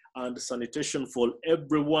water and sanitation for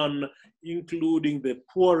everyone, including the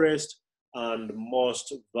poorest and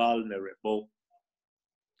most vulnerable.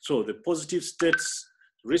 So the positive states: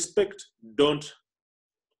 respect, don't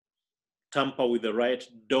tamper with the right,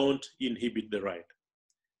 don't inhibit the right.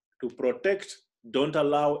 To protect, don't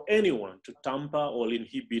allow anyone to tamper or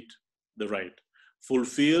inhibit the right.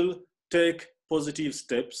 Fulfill, take positive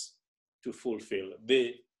steps to fulfill.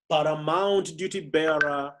 The paramount duty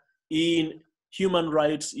bearer in human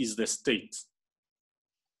rights is the state.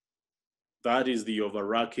 That is the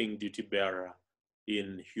overarching duty bearer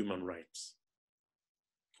in human rights.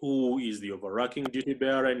 Who is the overarching duty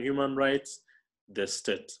bearer in human rights? The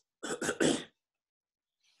state.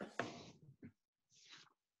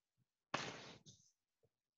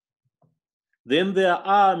 Then there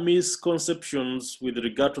are misconceptions with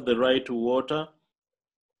regard to the right to water,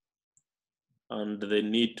 and they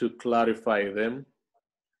need to clarify them.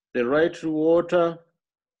 The right to water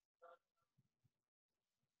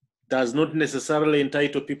does not necessarily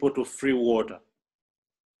entitle people to free water.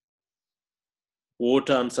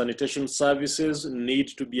 Water and sanitation services need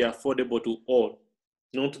to be affordable to all,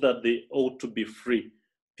 not that they ought to be free.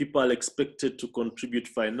 People are expected to contribute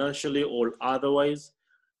financially or otherwise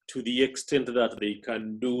to the extent that they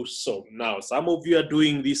can do so. Now, some of you are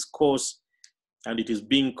doing this course and it is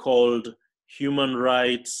being called Human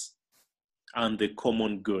Rights and the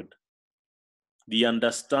Common Good. The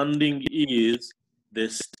understanding is the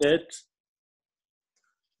state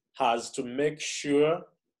has to make sure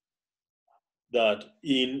that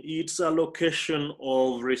in its allocation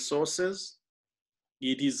of resources,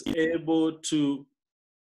 it is able to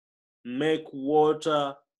make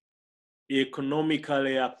water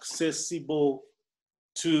economically accessible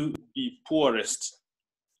to the poorest.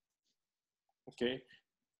 Okay.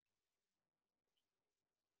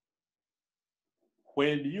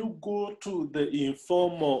 When you go to the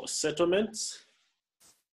informal settlements,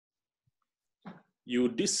 you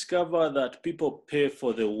discover that people pay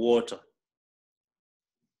for the water.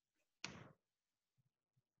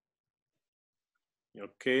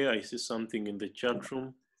 Okay, I see something in the chat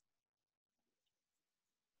room.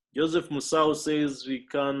 Joseph Musau says we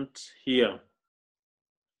can't hear.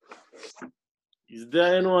 Is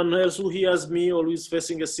there anyone else who hears me or who is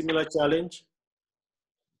facing a similar challenge?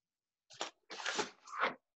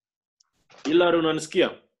 Hilary,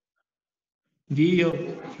 unanisikia? Ndio.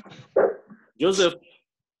 Joseph,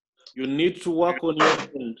 you need to work on your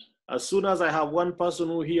end. As soon as I have one person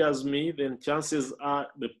who hears me, then chances are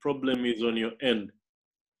the problem is on your end.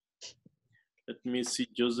 Let me see,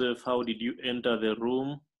 Joseph, how did you enter the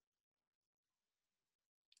room?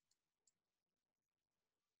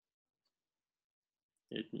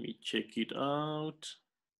 Let me check it out.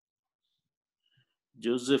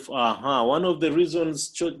 Joseph, one of the reasons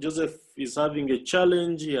Joseph is having a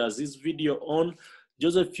challenge, he has this video on.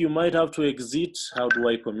 Joseph, you might have to exit. How do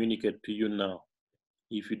I communicate to you now?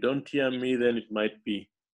 If you don't hear me, then it might be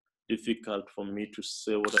difficult for me to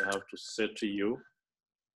say what I have to say to you.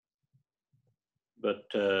 But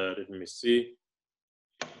let me see.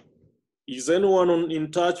 Is anyone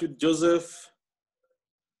in touch with Joseph?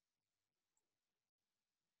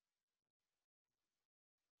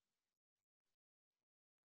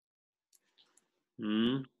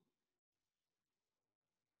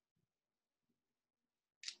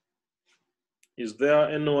 Is there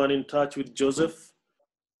anyone in touch with Joseph?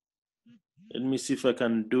 Let me see if I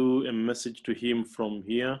can do a message to him from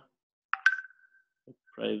here. A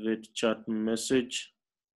private chat message.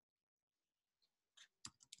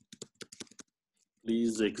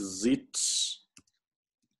 Please exit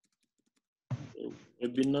the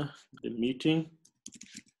webinar, the meeting,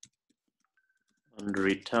 and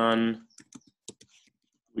return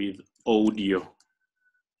with audio.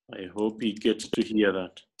 I hope he gets to hear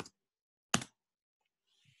that.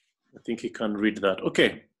 I think he can read that.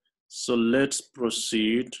 Okay, so let's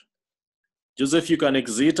proceed. Joseph, you can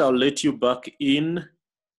exit. I'll let you back in.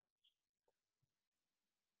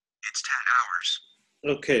 It's 10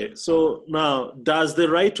 hours. Okay, so now, does the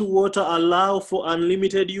right to water allow for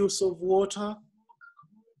unlimited use of water?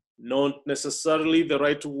 Not necessarily. The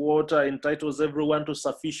right to water entitles everyone to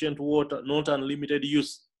sufficient water, not unlimited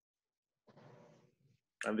use.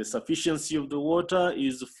 And the sufficiency of the water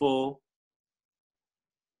is for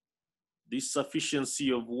this sufficiency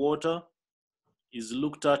of water is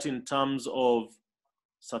looked at in terms of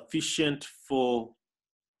sufficient for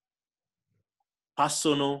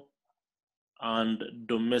personal and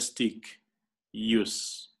domestic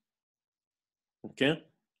use. Okay.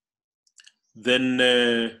 Then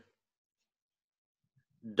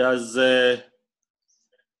does the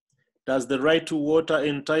right to water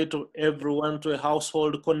entitle everyone to a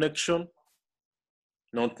household connection?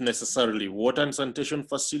 Not necessarily. Water and sanitation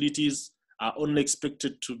facilities are only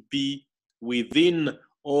expected to be within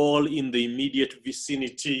all in the immediate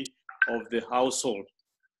vicinity of the household.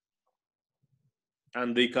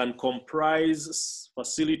 And they can comprise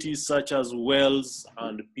facilities such as wells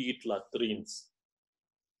and pit latrines.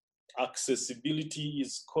 Accessibility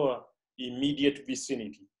is core immediate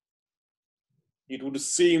vicinity. It would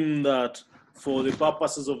seem that for the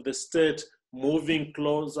purposes of the state, moving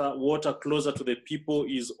water closer to the people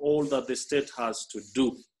is all that the state has to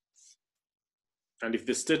do. And if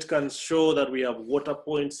the state can show that we have water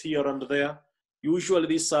points here and there, usually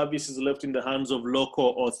this service is left in the hands of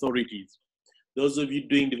local authorities. Those of you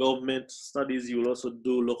doing development studies, you will also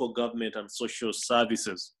do local government and social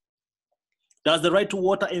services. Does the right to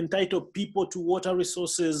water entitle people to water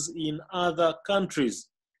resources in other countries?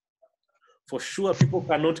 For sure, people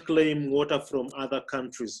cannot claim water from other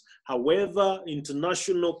countries. However,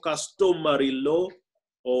 international customary law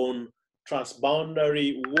on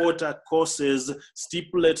transboundary water courses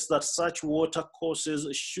stipulates that such water courses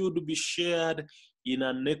should be shared in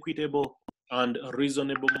an equitable and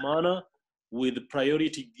reasonable manner with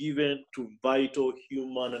priority given to vital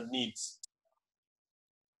human needs.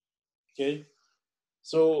 Okay,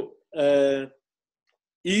 so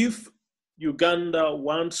if Uganda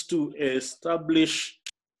wants to establish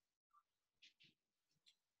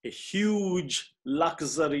a huge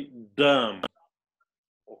luxury dam,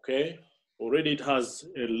 okay, already it has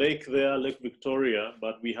a lake there, Lake Victoria,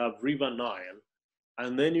 but we have River Nile,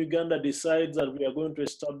 and then Uganda decides that we are going to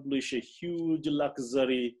establish a huge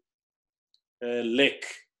luxury lake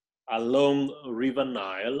along River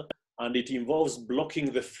Nile, and it involves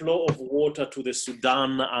blocking the flow of water to the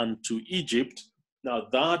Sudan and to Egypt, now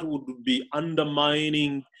that would be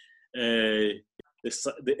undermining the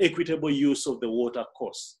equitable use of the water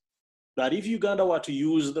course. That if Uganda were to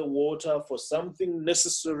use the water for something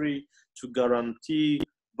necessary to guarantee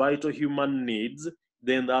vital human needs,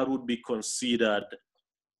 then that would be considered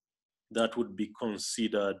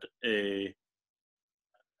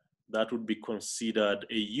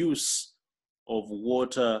a use of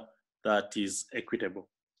water that is equitable.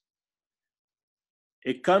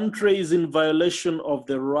 A country is in violation of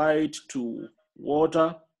the right to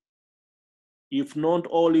water if not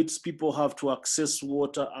all its people have to access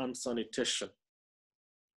water and sanitation.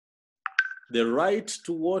 The right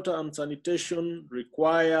to water and sanitation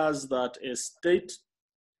requires that a state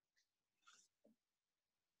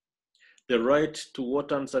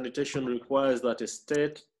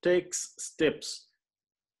takes steps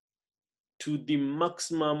to the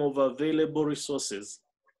maximum of available resources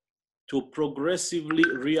to progressively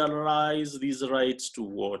realize these rights to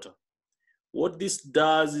water. What this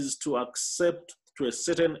does is to accept to a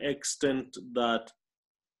certain extent that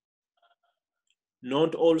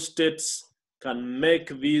not all states can make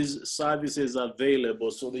these services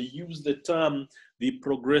available. So they use the term, the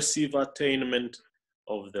progressive attainment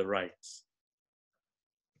of the rights.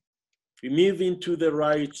 We move into the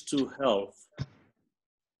right to health.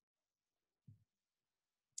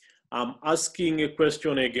 I'm asking a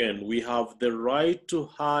question again. We have the right to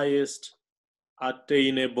highest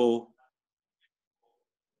attainable.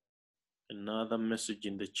 Another message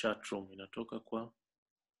in the chat room. Inatoka kwa?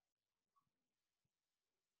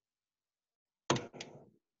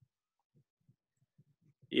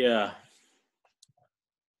 Yeah.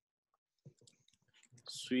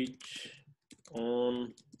 Switch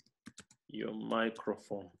on your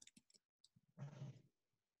microphone.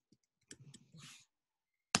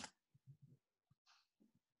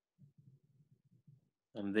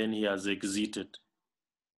 And then he has exited.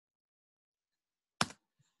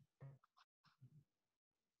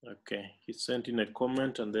 Okay, he sent in a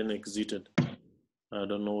comment and then exited. I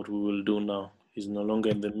don't know what we will do now. He's no longer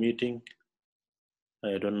in the meeting.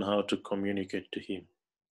 I don't know how to communicate to him.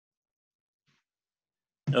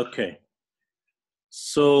 Okay,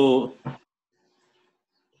 so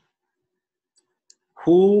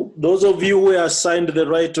those of you who were assigned the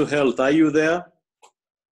right to health, are you there?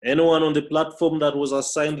 Anyone on the platform that was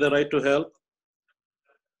assigned the right to health?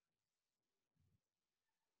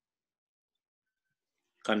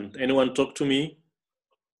 Can anyone talk to me?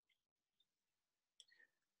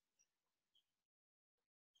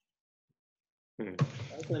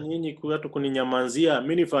 Sasa nyinyi watu kuninyamazia,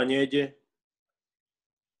 mimi nifanyeje?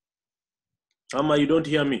 Ama you don't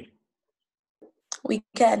hear me? We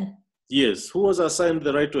can. Yes, who was assigned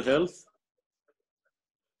the right to health?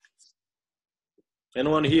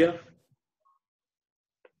 Anyone here?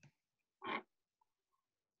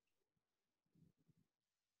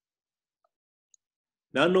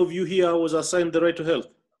 None of you here was assigned the right to health?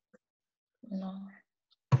 No.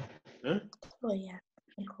 Huh? Oh yeah,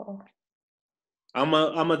 Nicole.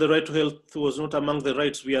 Ama the right to health was not among the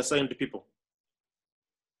rights we assigned to people.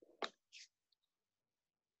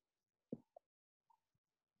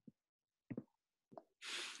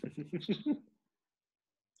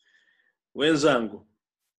 Wenzangu,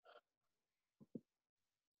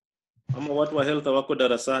 ama watu wa health wako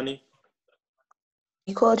darasani?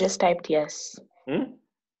 Nicole just typed yes.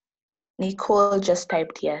 Nicole just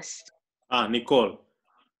typed yes. Nicole.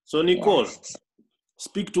 So Nicole, yes.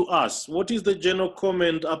 Speak to us. What is the general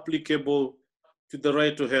comment applicable to the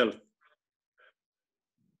right to health?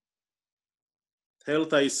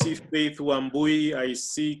 Health, I see Faith Wambui, I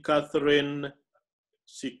see Catherine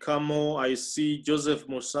Shikamo, I see Joseph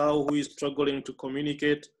Mosau, who is struggling to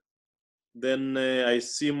communicate. Then I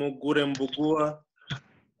see Mugure Mbugua.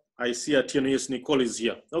 I see Atieno. Yes, Nicole is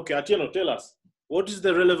here. Okay, Atieno, tell us, what is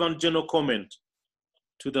the relevant general comment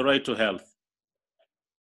to the right to health?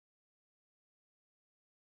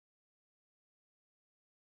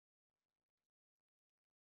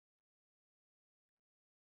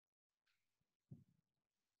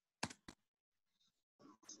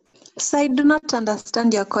 So I do not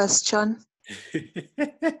understand your question.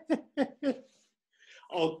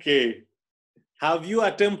 Okay. Have you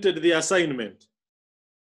attempted the assignment?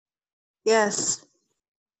 Yes.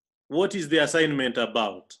 What is the assignment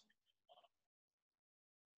about?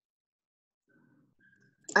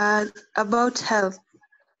 About health.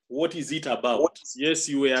 What is it about? Yes,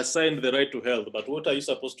 you were assigned the right to health, but what are you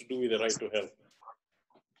supposed to do with the right to health?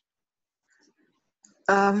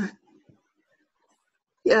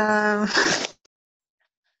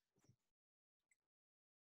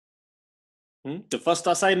 The first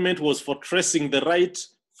assignment was for tracing the right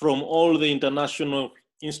from all the international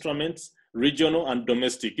instruments, regional and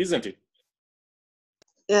domestic, isn't it?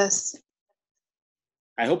 Yes.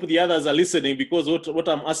 I hope the others are listening, because what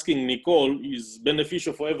I'm asking Nicole is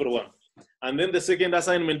beneficial for everyone. And then the second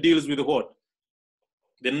assignment deals with what?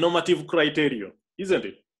 The normative criterion, isn't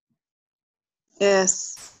it?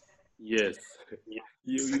 Yes. Yes.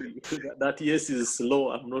 That yes is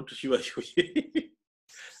slow. I'm not sure.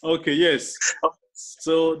 Okay, yes.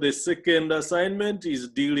 So the second assignment is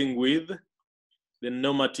dealing with the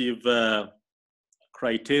normative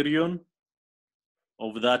criterion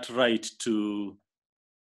of that right to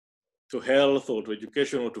health or to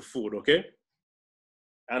education or to food, okay?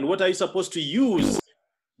 And what are you supposed to use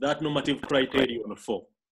that normative criterion for?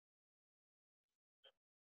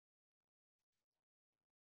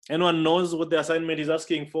 Anyone knows what the assignment is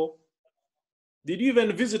asking for? Did you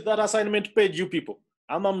even visit that assignment page, you people?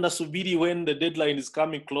 Ama mnasubiri when the deadline is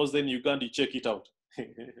coming close, then you can't check it out.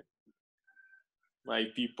 My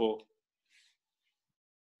people.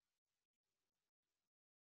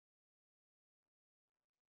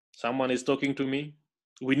 Someone is talking to me.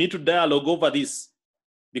 We need to dialogue over this,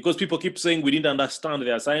 because people keep saying we didn't understand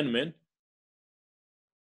the assignment.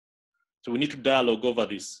 So we need to dialogue over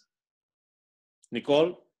this.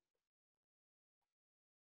 Nicole?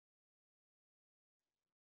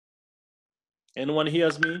 Anyone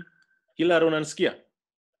hears me? Hilary unanisikia?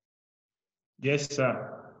 Yes,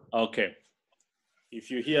 sir. Okay. If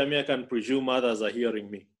you hear me, I can presume others are hearing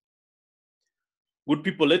me. Good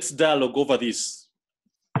people, let's dialogue over this.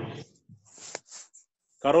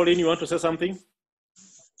 Caroline, you want to say something?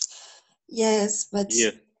 Yes, but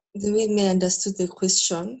yes. The way I understood the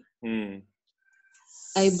question,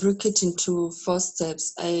 I broke it into 4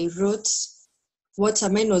 steps. I wrote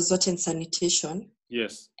mine was water and sanitation.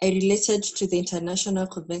 Yes. I related to the international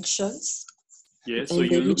conventions. Yes. And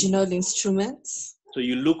the regional instruments. So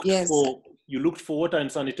you looked for water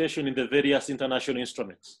and sanitation in the various international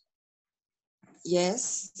instruments.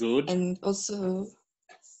 Yes. Good. And also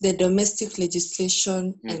the domestic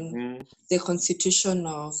legislation and the constitution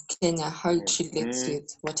of Kenya, how it relates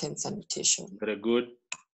with water and sanitation. Very good.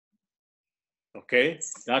 Okay,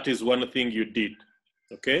 that is one thing you did.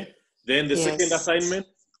 Okay, then the second assignment.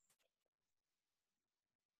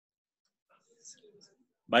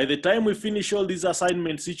 By the time we finish all these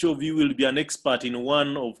assignments, each of you will be an expert in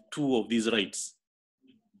 1 of 2 of these rights.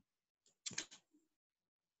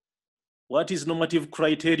 What is normative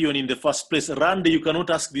criterion in the first place? Randy, you cannot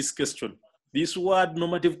ask this question. This word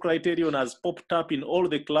normative criterion has popped up in all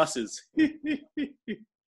the classes.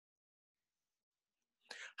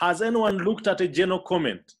 Has anyone looked at a general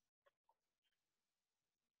comment?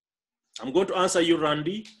 I'm going to answer you,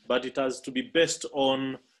 Randy, but it has to be based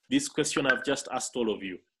on this question I've just asked all of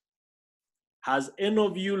you. Has any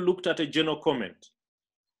of you looked at a general comment?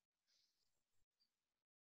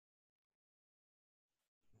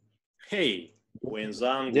 Hey,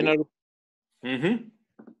 wenzangu.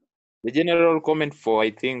 The general comment for,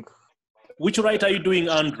 I think. Which right are you doing,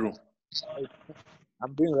 Andrew?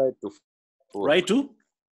 I'm doing right to food. Right to?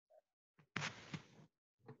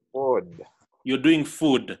 Food. You're doing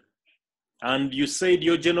food. And you said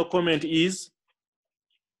your general comment is?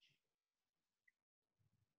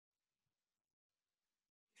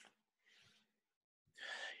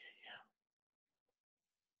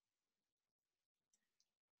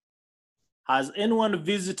 Has anyone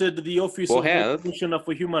visited the Office of the Commissioner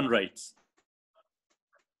for Human Rights?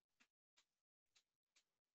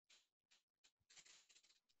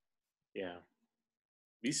 Yeah.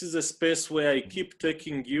 This is a space where I keep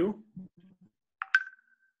taking you,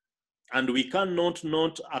 and we cannot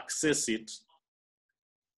not access it.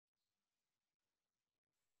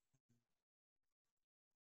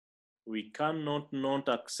 We cannot not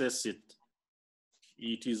access it.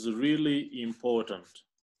 It is really important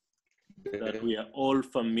that we are all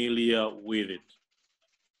familiar with it.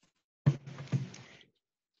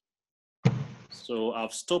 So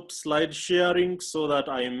I've stopped slide sharing so that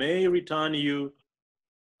I may return you.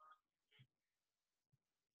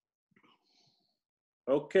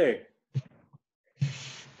 Okay.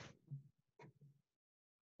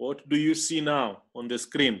 What do you see now on the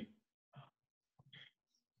screen?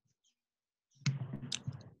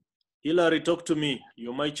 Hilary, talk to me.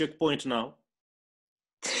 You're my checkpoint now.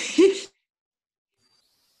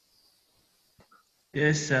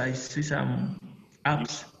 Yes, I see some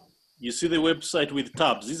apps. You see the website with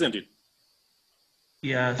tabs, isn't it?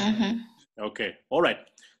 Yes. Okay, all right.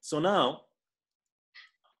 So now,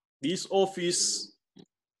 this office,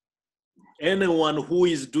 anyone who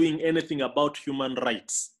is doing anything about human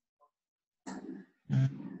rights,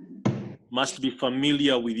 must be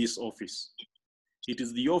familiar with this office. It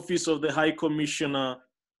is the Office of the High Commissioner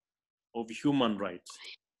of Human Rights.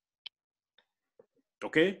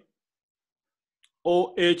 Okay?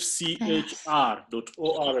 ohchr.org.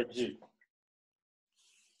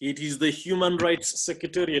 It is the Human Rights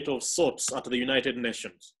Secretariat of sorts at the United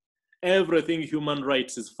Nations. Everything human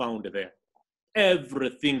rights is found there.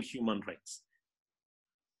 Everything human rights.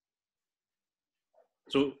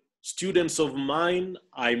 So students of mine,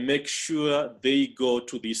 I make sure they go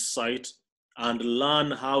to this site and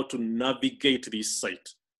learn how to navigate this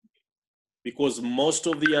site. Because most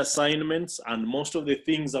of the assignments and most of the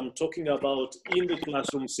things I'm talking about in the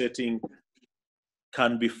classroom setting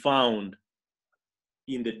can be found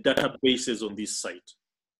in the databases on this site.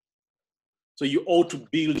 So you ought to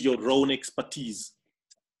build your own expertise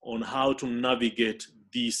on how to navigate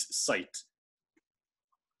this site.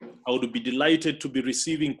 I would be delighted to be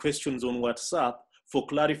receiving questions on WhatsApp for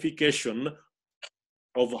clarification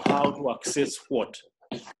of how to access what,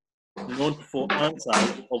 not for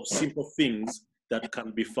answers of simple things that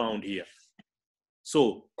can be found here.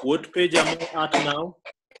 So what page am I at now?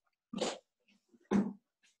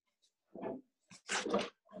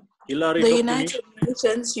 Hilary, the United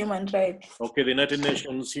Nations Human Rights. Okay, the United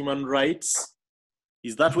Nations Human Rights.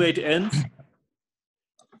 Is that where it ends?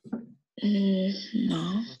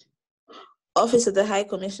 No. Office of the High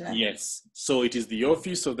Commissioner. Yes. So it is the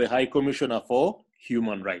Office of the High Commissioner for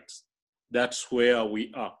Human Rights. That's where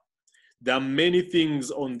we are. There are many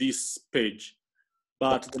things on this page,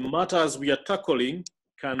 but the matters we are tackling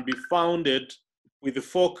can be founded with the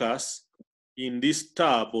focus in this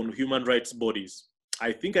tab on human rights bodies.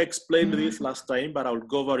 I think I explained this last time, but I'll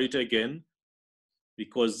go over it again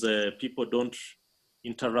because people don't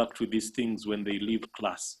interact with these things when they leave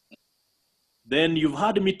class. Then you've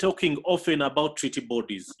heard me talking often about treaty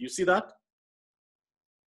bodies. You see that?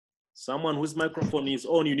 Someone whose microphone is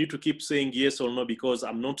on, you need to keep saying yes or no because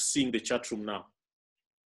I'm not seeing the chat room now.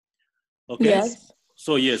 Okay? Yes.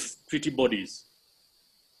 So yes, treaty bodies.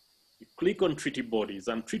 You click on treaty bodies,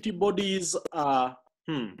 and treaty bodies are,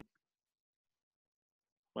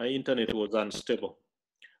 my internet was unstable.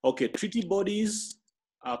 Okay, treaty bodies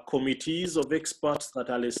are committees of experts that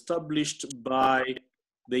are established by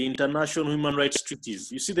the international human rights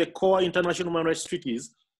treaties. You see the core international human rights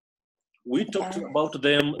treaties? We talked about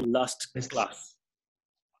them last class.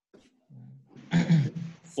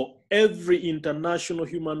 For every international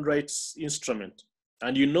human rights instrument.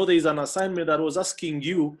 And you know there is an assignment that was asking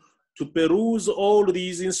you to peruse all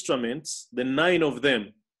these instruments, the 9 of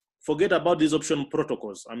them. Forget about these optional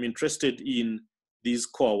protocols. I'm interested in these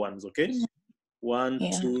core ones, okay? 1,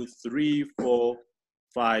 2, 3, 4,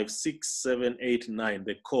 5, 6, 7, 8, 9,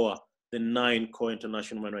 the 9 core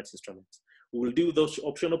international human rights instruments. We will do those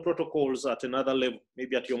optional protocols at another level,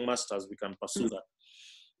 maybe at your master's, we can pursue that.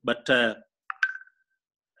 But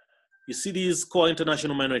you see these core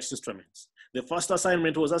international human rights instruments. The first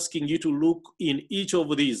assignment was asking you to look in each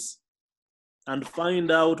of these and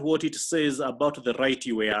find out what it says about the right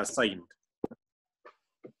you were assigned.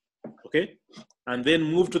 Okay? And then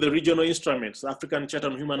move to the regional instruments, the African Charter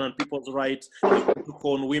on Human and People's Rights, the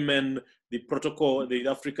Protocol on Women, the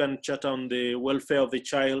African Charter on the Welfare of the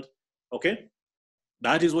Child. Okay?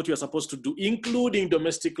 That is what you're supposed to do, including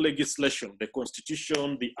domestic legislation, the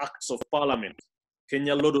Constitution, the Acts of Parliament.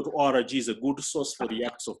 KenyaLaw.org is a good source for the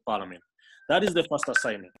Acts of Parliament. That is the first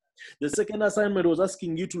assignment. The second assignment was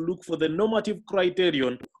asking you to look for the normative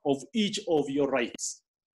criterion of each of your rights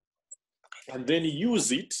and then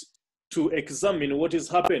use it to examine what is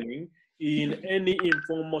happening in any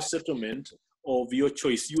informal settlement of your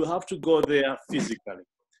choice. You have to go there physically.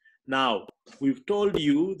 Now, we've told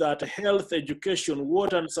you that health, education,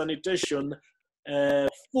 water and sanitation,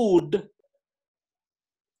 food,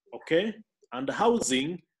 okay, and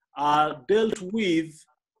housing are dealt with,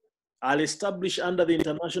 are established under the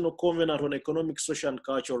International Covenant on Economic, Social, and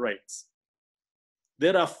Cultural Rights.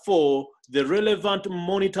 Therefore, the relevant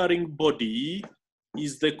monitoring body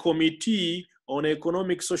is the Committee on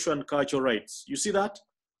Economic, Social, and Cultural Rights. You see that?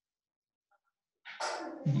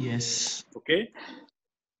 Yes. Okay.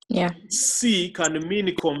 Yeah. C can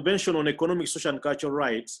mean Convention on Economic, Social, and Cultural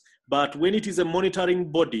Rights, but when it is a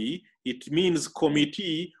monitoring body, it means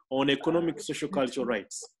Committee on Economic, Social, Cultural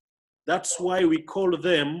Rights. That's why we call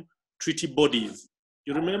them treaty bodies.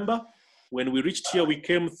 You remember? When we reached here, we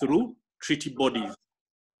came through treaty bodies.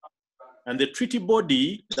 And the treaty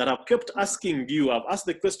body that I've kept asking you, I've asked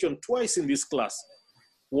the question twice in this class.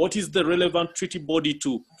 What is the relevant treaty body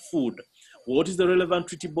to food? What is the relevant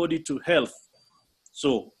treaty body to health?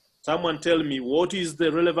 So someone tell me, what is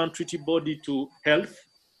the relevant treaty body to health?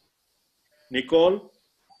 Nicole?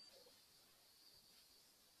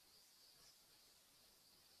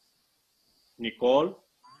 Nicole?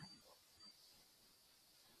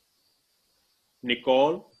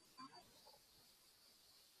 Nicole?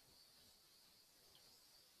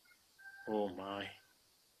 Oh my.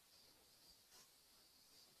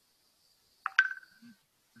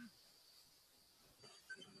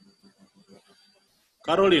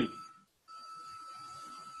 Caroline?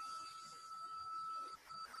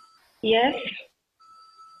 Yes.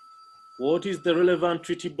 What is the relevant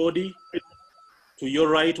treaty body? To your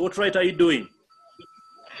right, what right are you doing?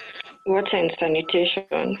 Water and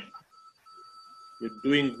sanitation. You're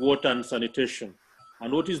doing water and sanitation.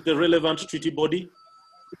 And what is the relevant treaty body?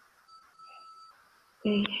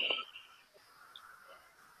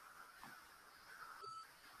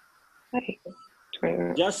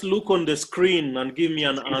 Just look on the screen and give me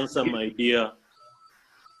an answer, my dear.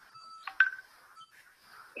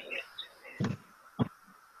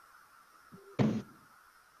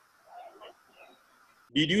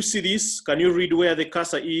 Did you see this? Can you read where the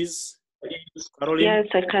cursor is, Caroline? Yes,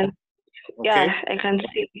 I can. Okay. Yeah, I can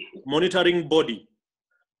see. Monitoring body.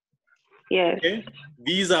 Yes. Okay.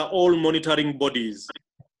 These are all monitoring bodies.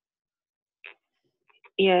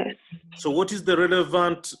 Yes. So what is the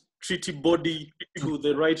relevant treaty body to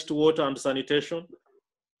the right to water and sanitation?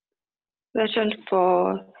 Version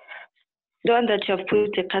for the one that you have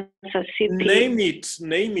put the cursor. Name it.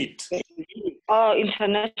 Name it. Oh,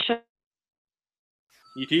 international.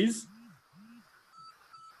 It is?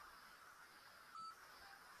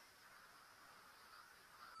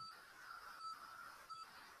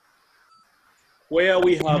 Where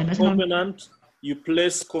we have covenant, you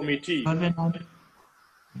place committee.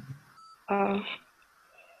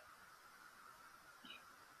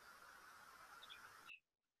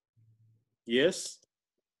 Yes.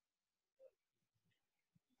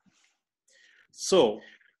 So,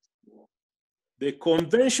 the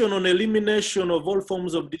Convention on Elimination of All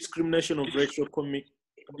Forms of Discrimination of Racial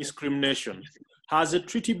Discrimination has a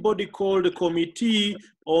treaty body called the Committee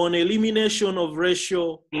on Elimination of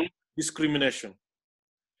Racial Discrimination.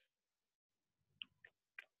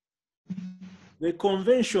 The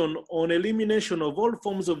Convention on Elimination of All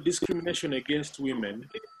Forms of Discrimination Against Women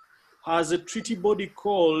has a treaty body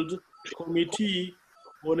called Committee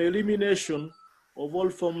on Elimination of All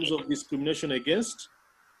Forms of Discrimination Against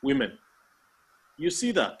Women. You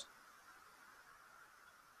see that?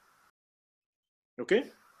 Okay?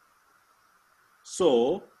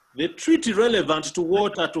 So, the treaty relevant to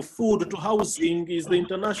water, to food, to housing is the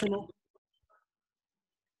international.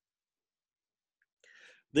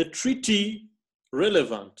 The treaty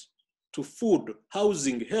relevant to food,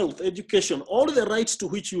 housing, health, education, all the rights to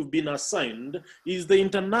which you've been assigned is the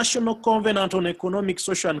International Covenant on Economic,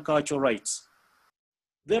 Social, and Cultural Rights.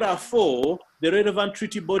 Therefore, the relevant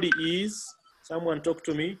treaty body is, someone talk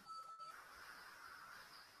to me.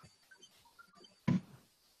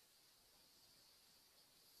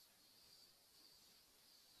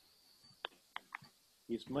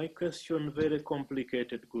 Is my question very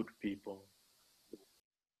complicated, good people?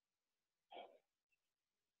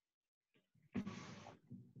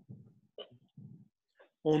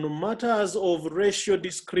 On matters of racial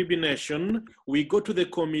discrimination, we go to the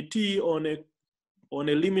Committee on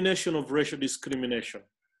Elimination of Racial Discrimination.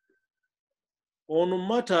 On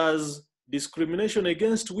matters discrimination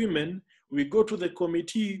against women, we go to the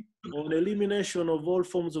Committee on Elimination of All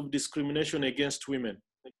Forms of Discrimination against Women.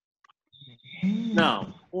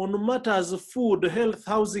 Now, on matters of food, health,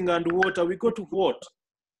 housing, and water, we go to what?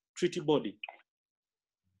 Treaty body.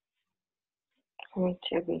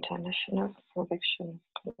 Committee of International Protection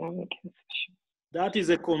of Economic and Social. That is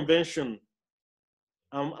a convention.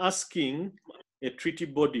 I'm asking a treaty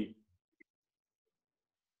body.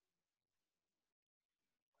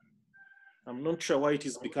 I'm not sure why it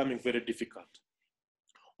is becoming very difficult.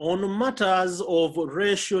 On matters of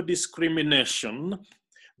racial discrimination,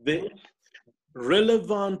 the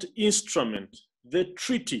relevant instrument, the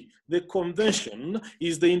treaty, the convention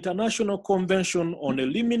is the International Convention on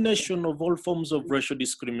Elimination of All Forms of Racial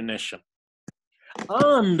Discrimination.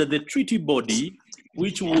 And the treaty body,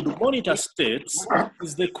 which would monitor states,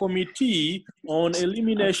 is the Committee on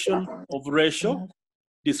Elimination of Racial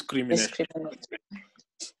Discrimination.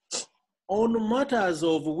 On matters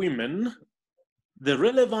of women, the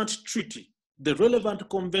relevant treaty, the relevant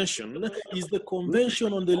convention is the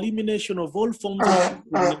Convention on the Elimination of All Forms of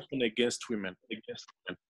Discrimination against Women.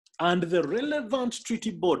 And the relevant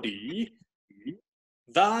treaty body,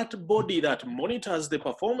 that body that monitors the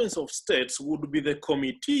performance of states, would be the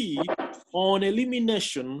Committee on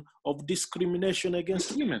Elimination of Discrimination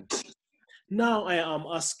against Women. Now I am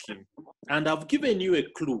asking, and I've given you a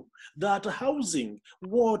clue, that housing,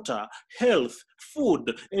 water, health,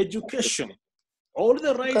 food, education, All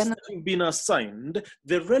the rights that have been assigned,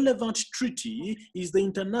 the relevant treaty is the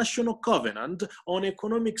International Covenant on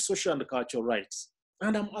Economic, Social, and Cultural Rights.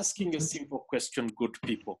 And I'm asking a simple question, good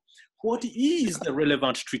people. What is the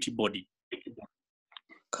relevant treaty body?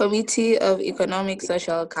 Committee of Economic,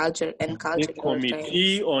 Social, Culture, and The Cultural Rights.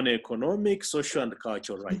 Committee on Economic, Social, and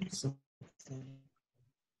Cultural Rights.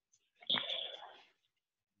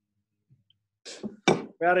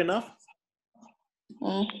 Fair enough?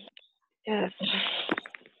 Yes.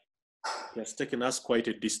 It's taken us quite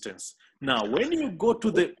a distance. Now, when you go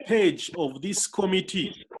to the page of this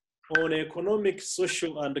Committee on Economic,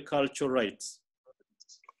 Social, and Cultural Rights,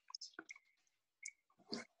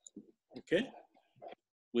 okay?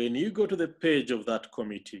 When you go to the page of that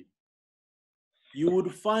committee, you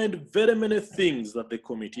would find very many things that the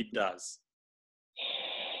committee does.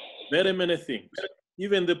 Very many things.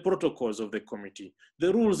 Even the protocols of the committee,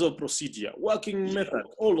 the rules of procedure, working method,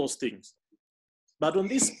 all those things. But on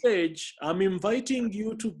this page, I'm inviting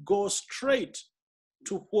you to go straight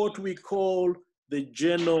to what we call the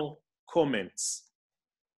general comments.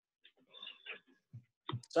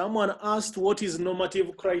 Someone asked, what is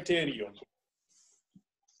normative criterion?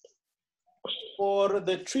 For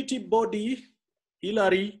the treaty body,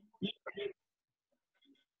 Hilary,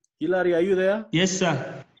 are you there? Yes,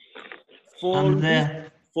 sir. For I'm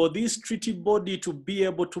there. For this treaty body to be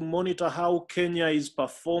able to monitor how Kenya is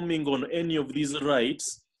performing on any of these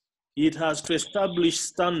rights, it has to establish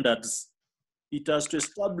standards. It has to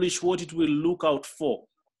establish what it will look out for.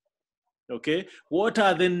 Okay? What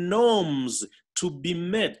are the norms to be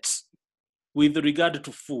met with regard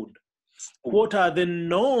to food? What are the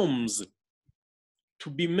norms to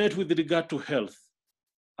be met with regard to health?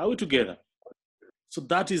 Are we together? So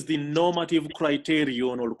that is the normative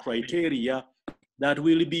criterion or criteria that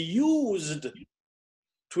will be used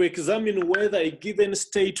to examine whether a given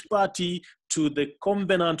state party to the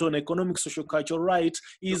Covenant on Economic, Social, Cultural Rights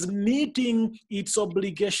is meeting its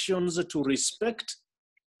obligations to respect,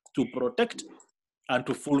 to protect, and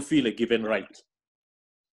to fulfill a given right.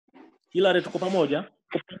 Hilary, tuko pamoja?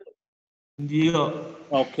 Ndio.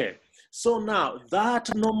 Okay. So now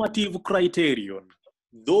that normative criterion,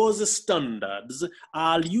 those standards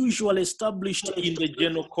are usually established in the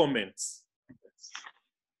general comments.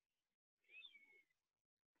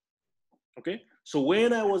 Okay, so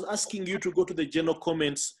when I was asking you to go to the general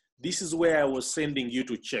comments, this is where I was sending you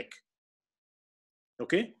to check.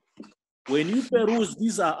 Okay, when you peruse,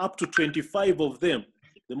 these are up to 25 of them,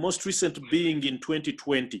 the most recent being in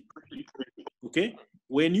 2020. Okay,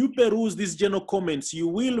 when you peruse these general comments, you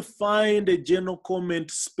will find a general comment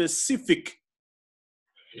specific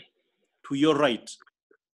to your right.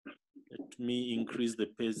 Let me increase the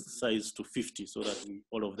page size to 50 so that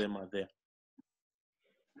all of them are there.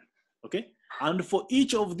 Okay, and for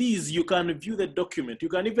each of these, you can view the document. You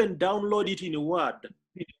can even download it in Word.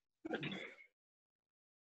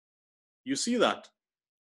 You see that?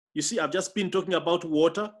 You see, I've just been talking about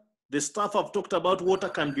water. The stuff I've talked about water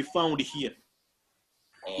can be found here.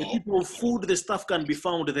 The people of food, the stuff can be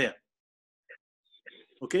found there.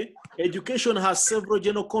 Okay, education has several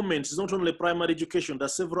general comments. It's not only primary education,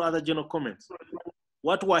 there's several other general comments.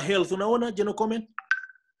 What were health? Unaona general comment?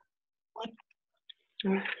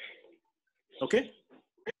 Okay,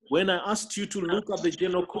 when I asked you to look at the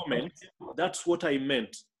general comment, that's what I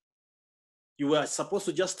meant. You were supposed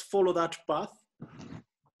to just follow that path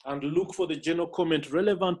and look for the general comment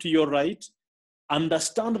relevant to your right.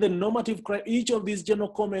 Understand the normative, each of these general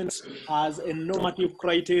comments has a normative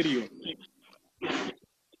criterion.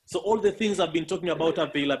 So all the things I've been talking about,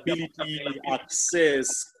 availability,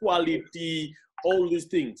 access, quality, all these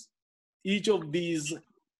things, each of these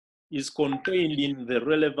is contained in the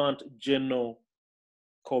relevant general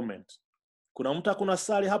comment. Kuna mtu akuna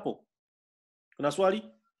swali hapo? Kuna swali?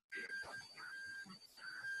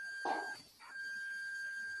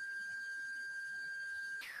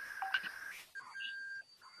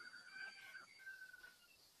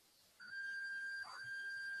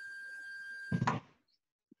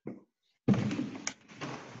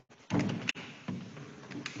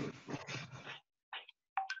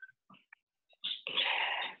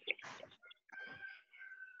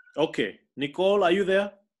 Okay, Nicole, are you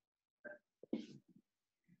there?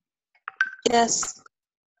 Yes.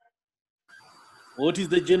 What is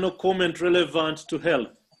the general comment relevant to health?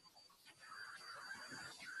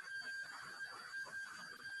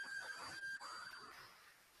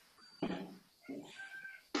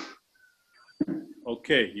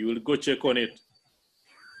 Okay, you will go check on it.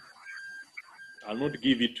 I'll not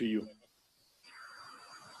give it to you.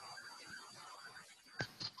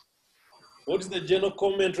 What is the general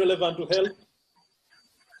comment relevant to health?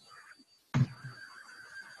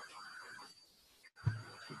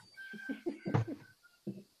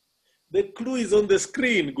 clue is on the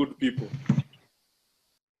screen, good people.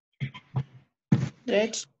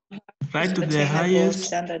 Right. Right to the highest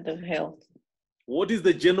standard of health. What is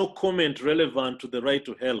the general comment relevant to the right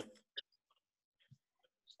to health?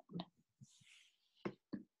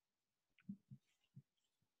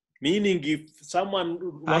 Meaning, if someone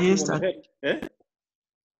working on health,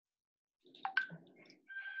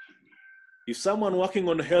 if someone working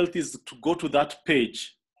on health is to go to that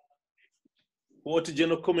page, what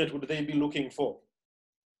general comment would they be looking for?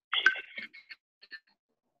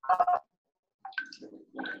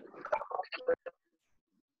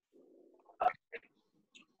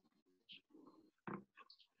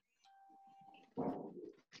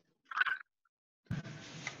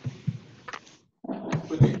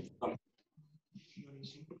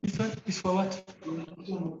 It's for what?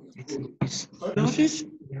 It's notice?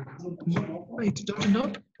 Wait, don't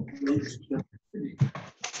know?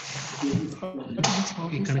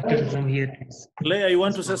 We connected from here. Claire, you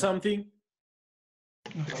want to say something?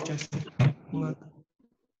 Just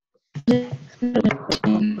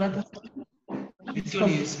this one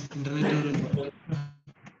is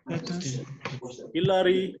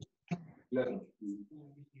Hillary.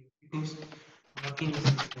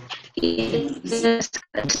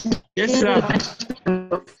 Yes, sir.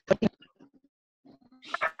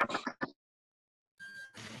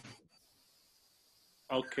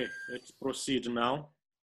 Okay, let's proceed now.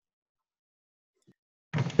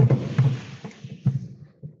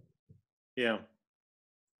 Yeah.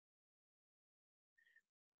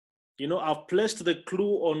 You know, I've placed the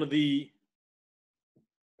clue on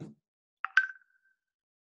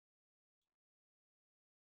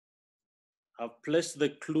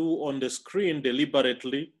the screen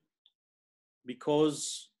deliberately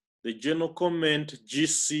because the general comment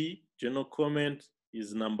GC, general comment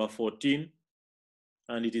is number 14,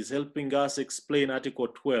 and it is helping us explain Article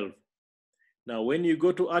 12. Now, when you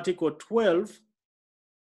go to Article 12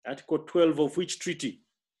 of which treaty?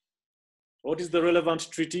 What is the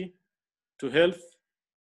relevant treaty to health?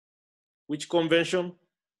 Which convention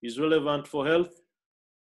is relevant for health?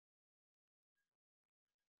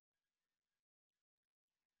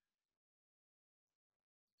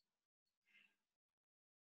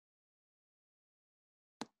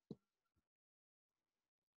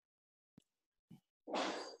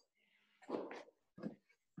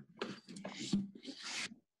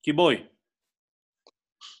 Kiboy.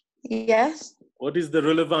 Yes. What is the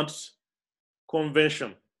relevant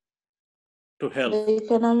convention to health? The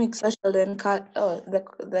economic, social, and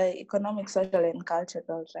the economic, social, and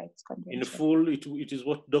cultural rights convention. In full, it is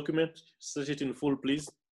what document? Search it in full, please.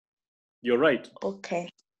 You're right. Okay.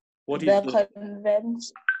 What the is the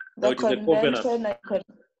convention? The convention.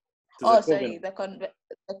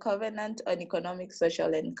 The covenant on economic,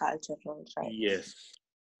 social, and cultural rights. Yes.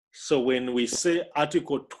 So when we say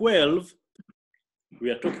Article 12, we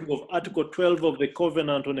are talking of Article 12 of the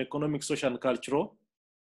Covenant on Economic, Social, and Cultural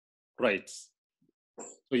Rights.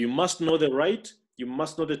 So you must know the right, you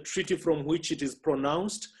must know the treaty from which it is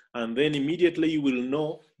pronounced, and then immediately you will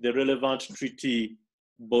know the relevant treaty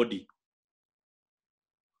body.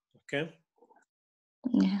 Okay?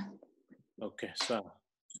 Yeah. Okay, so.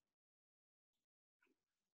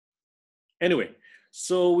 Anyway,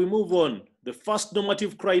 so we move on. The first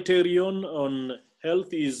normative criterion on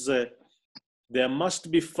health is there must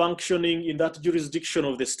be functioning in that jurisdiction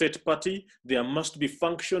of the state party, there must be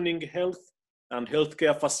functioning health and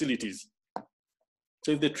healthcare facilities.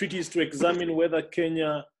 So if the treaty is to examine whether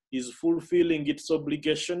Kenya is fulfilling its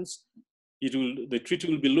obligations, the treaty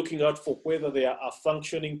will be looking out for whether there are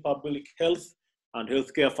functioning public health and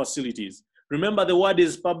healthcare facilities. Remember, the word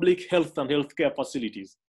is public health and healthcare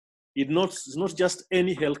facilities. It's not just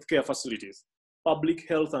any healthcare facilities, public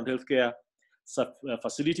health and healthcare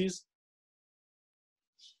facilities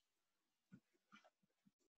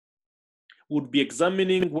would be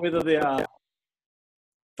examining whether there are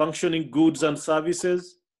functioning goods and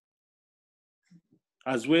services,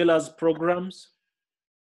 as well as programs,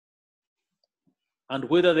 and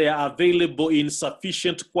whether they are available in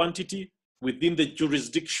sufficient quantity within the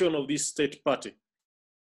jurisdiction of this state party.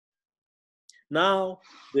 Now,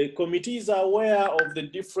 the committees are aware of the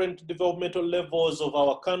different developmental levels of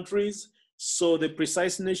our countries, so the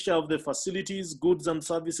precise nature of the facilities, goods, and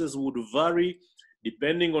services would vary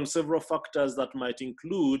depending on several factors that might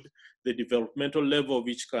include the developmental level of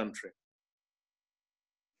each country.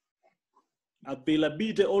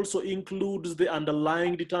 Availability also includes the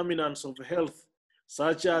underlying determinants of health,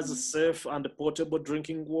 such as safe and potable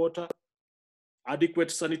drinking water,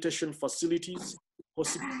 adequate sanitation facilities,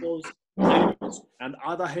 hospitals, clinics, and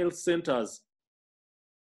other health centers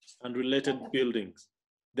and related buildings.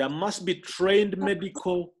 There must be trained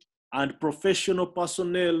medical and professional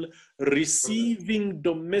personnel receiving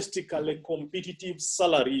domestically competitive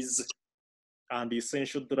salaries and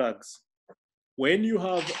essential drugs. When you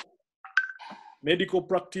have medical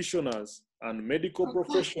practitioners and medical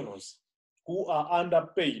professionals who are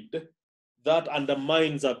underpaid, that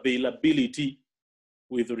undermines availability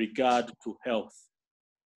with regard to health.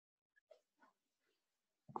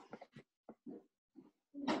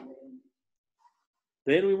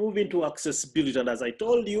 Then we move into accessibility. And as I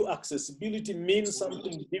told you, accessibility means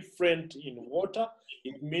something different in water.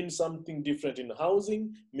 It means something different in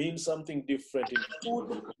housing, means something different in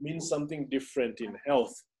food, means something different in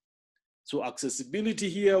health. So accessibility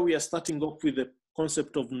here, we are starting off with the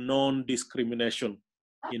concept of non-discrimination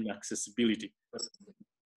in accessibility.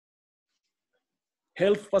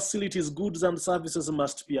 Health facilities, goods, and services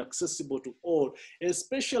must be accessible to all,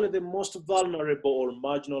 especially the most vulnerable or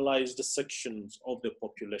marginalized sections of the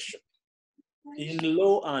population, in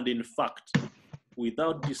law and in fact,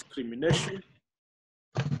 without discrimination,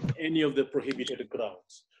 any of the prohibited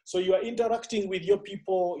grounds. So you are interacting with your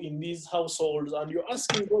people in these households and you're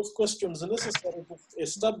asking those questions necessary to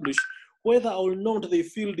establish whether or not they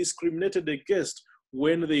feel discriminated against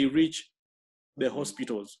when they reach the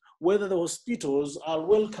hospitals, whether the hospitals are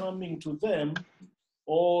welcoming to them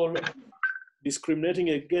or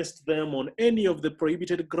discriminating against them on any of the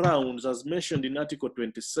prohibited grounds as mentioned in Article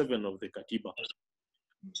 27 of the Katiba.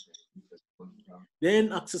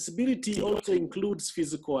 Then accessibility also includes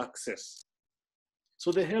physical access.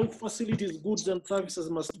 So the health facilities, goods, and services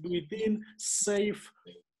must be within safe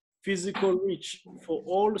physical reach for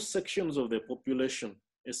all sections of the population,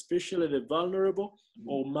 especially the vulnerable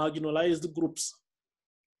or marginalized groups,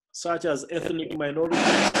 such as ethnic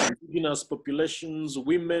minorities, indigenous populations,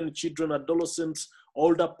 women, children, adolescents,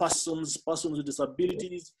 older persons, persons with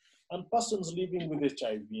disabilities, and persons living with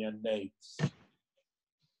HIV and AIDS.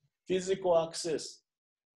 Physical access.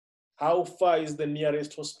 How far is the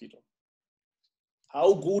nearest hospital?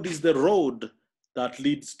 How good is the road that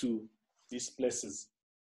leads to these places?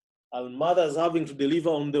 And mothers having to deliver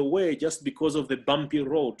on the way just because of the bumpy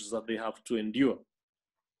roads that they have to endure.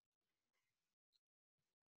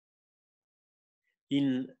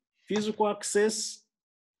 In physical access,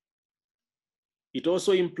 it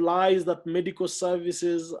also implies that medical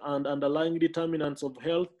services and underlying determinants of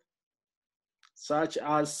health, such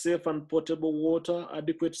as safe and potable water,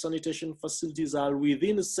 adequate sanitation facilities, are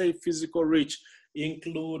within safe physical reach,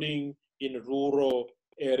 including in rural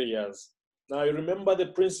areas. Now, you remember the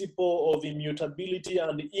principle of immutability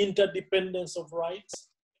and interdependence of rights?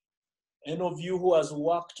 Any of you who has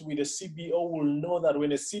worked with a CBO will know that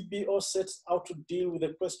when a CBO sets out to deal with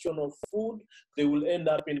the question of food, they will end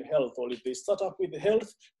up in health. Or if they start up with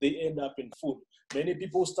health, they end up in food. Many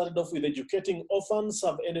people started off with educating orphans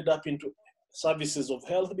have ended up into services of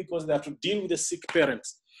health because they have to deal with the sick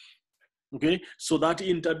parents. Okay, so that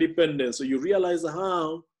interdependence. So you realize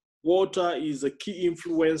how water is a key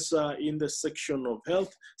influencer in the section of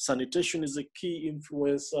health. Sanitation is a key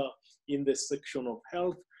influencer in the section of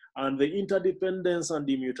health. And the interdependence and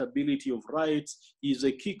immutability of rights is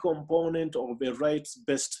a key component of a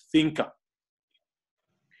rights-based thinker.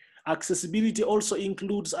 Accessibility also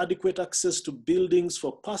includes adequate access to buildings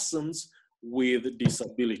for persons with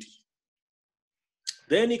disability.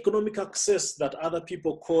 Then economic access that other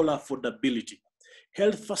people call affordability.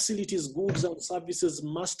 Health facilities, goods, and services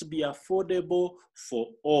must be affordable for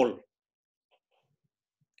all.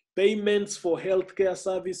 Payments for healthcare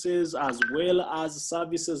services as well as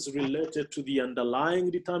services related to the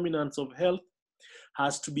underlying determinants of health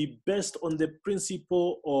has to be based on the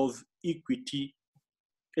principle of equity,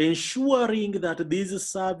 ensuring that these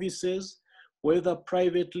services, whether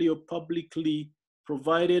privately or publicly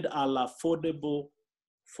provided, are affordable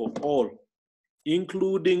for all,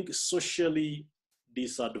 including socially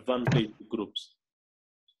disadvantaged groups.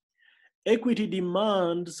 Equity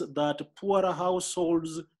demands that poorer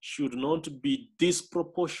households should not be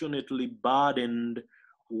disproportionately burdened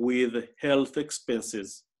with health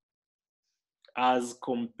expenses as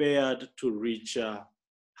compared to richer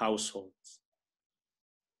households.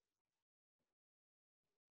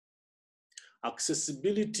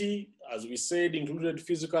 Accessibility, as we said, included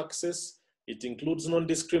physical access. It includes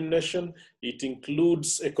non-discrimination. It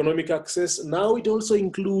includes economic access. Now it also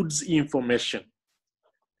includes information.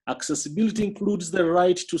 Accessibility includes the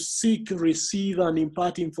right to seek, receive, and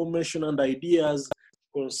impart information and ideas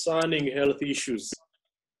concerning health issues.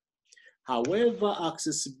 However,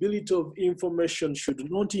 accessibility of information should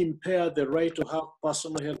not impair the right to have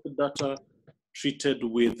personal health data treated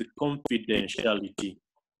with confidentiality.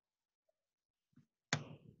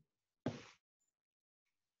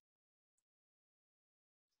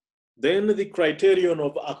 Then the criterion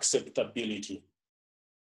of acceptability.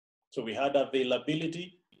 So we had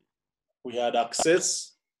availability, we had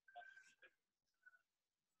access,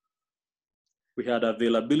 we had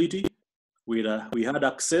availability, we had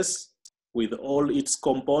access with all its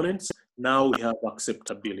components. Now we have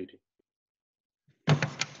acceptability.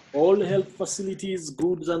 All health facilities,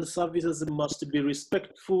 goods, and services must be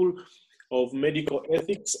respectful of medical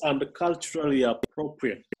ethics and culturally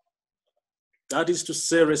appropriate. That is to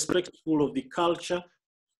say, respectful of the culture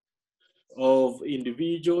of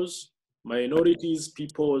individuals, minorities,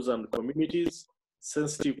 peoples, and communities,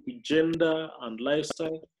 sensitive to gender and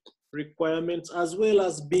lifestyle requirements, as well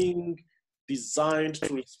as being designed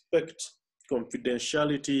to respect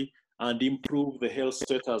confidentiality and improve the health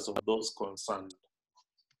status of those concerned.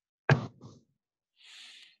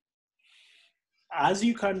 As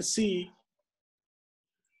you can see,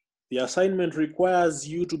 the assignment requires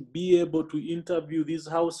you to be able to interview these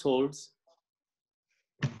households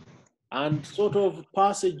and sort of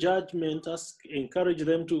pass a judgment, encourage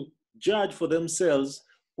them to judge for themselves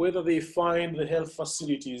whether they find the health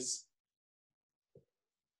facilities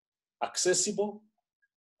accessible,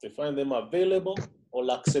 they find them available or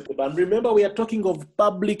acceptable. And remember, we are talking of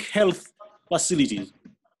public health facilities.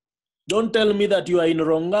 Don't tell me that you are in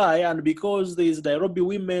Rongai and because there is Nairobi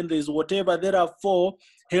Women, there is whatever, there are 4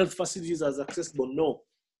 health facilities as accessible. No,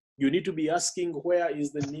 you need to be asking where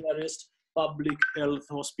is the nearest public health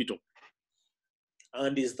hospital.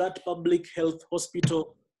 And is that public health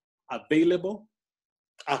hospital available,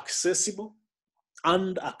 accessible,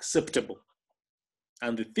 and acceptable?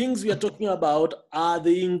 And the things we are talking about are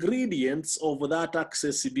the ingredients of that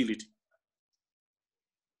accessibility.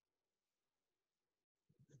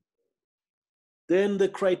 Then the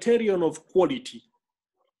criterion of quality.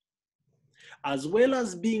 As well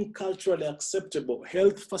as being culturally acceptable,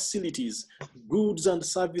 health facilities, goods and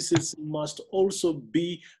services must also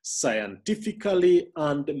be scientifically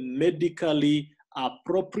and medically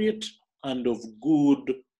appropriate and of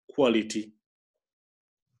good quality.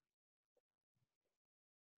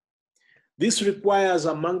 This requires,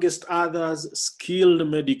 amongst others, skilled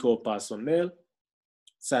medical personnel,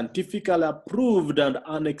 scientifically approved and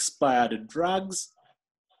unexpired drugs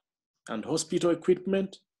and hospital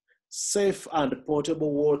equipment, safe and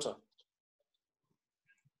portable water,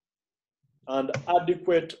 and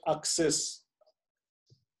adequate access.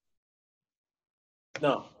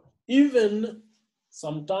 Now, even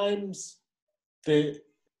sometimes the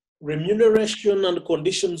remuneration and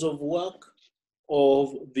conditions of work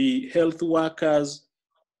of the health workers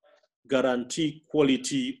guarantee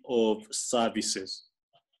quality of services.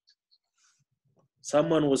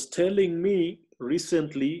 Someone was telling me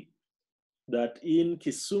recently that in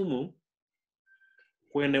Kisumu,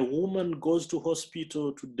 when a woman goes to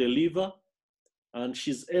hospital to deliver and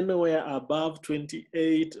she's anywhere above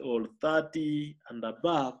 28 or 30 and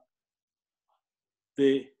above,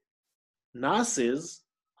 the nurses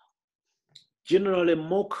generally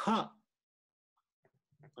mock her.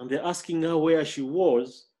 And they're asking her where she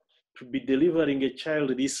was to be delivering a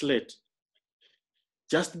child this late.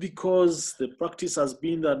 Just because the practice has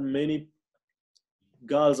been that many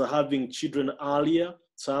girls are having children earlier,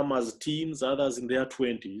 some as teens, others in their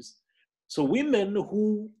 20s. So women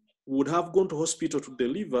who would have gone to hospital to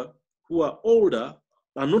deliver, who are older,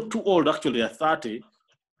 are not too old actually, they're 30,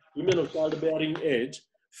 women of childbearing age,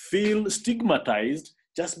 feel stigmatized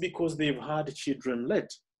just because they've had children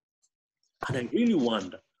late. And I really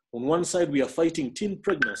wonder, on one side we are fighting teen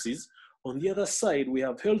pregnancies, on the other side we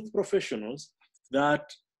have health professionals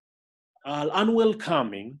that are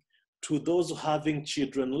unwelcoming to those having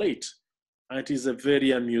children late. And it is a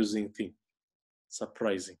very amusing thing,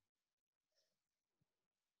 surprising.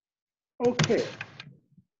 Okay,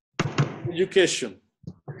 education.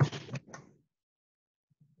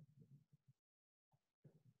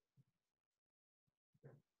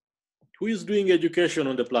 Who is doing education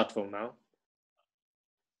on the platform now?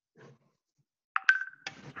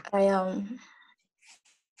 I am.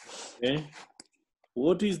 Okay.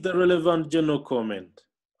 What is the relevant general comment?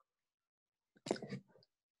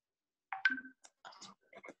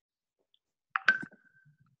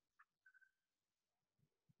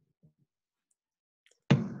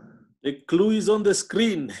 The clue is on the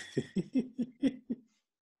screen.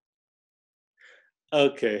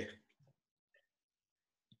 Okay.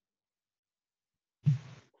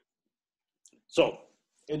 So,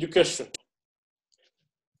 education.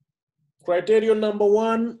 Criterion number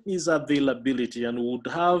 1 is availability, and we would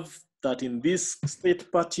have that in this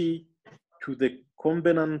state party to the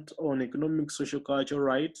Covenant on Economic, Social, Cultural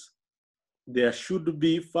Rights, there should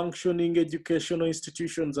be functioning educational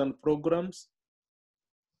institutions and programs.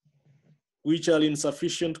 which are in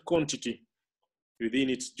sufficient quantity within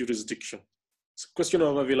its jurisdiction. It's a question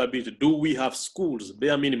of availability. Do we have schools,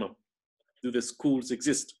 bare minimum? Do the schools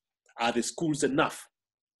exist? Are the schools enough?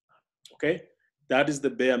 Okay, that is the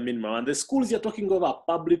bare minimum. And the schools you're talking about are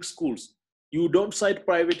public schools. You don't cite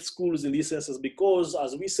private schools in these instances because,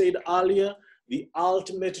 as we said earlier, the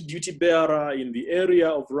ultimate duty bearer in the area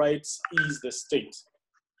of rights is the state.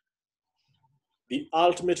 The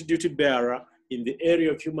ultimate duty bearer in the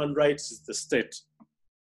area of human rights is the state.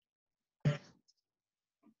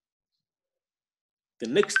 The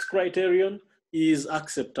next criterion is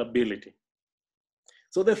acceptability.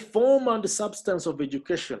 So the form and the substance of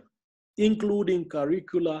education, including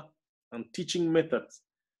curricula and teaching methods,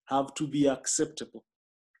 have to be acceptable.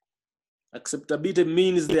 Acceptability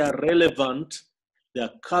means they are relevant, they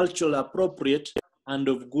are culturally appropriate, and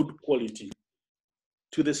of good quality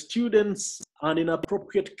to the students and, in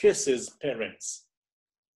appropriate cases, parents.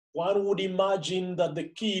 One would imagine that the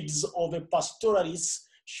kids of a pastoralist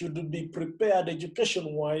should be prepared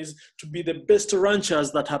education-wise to be the best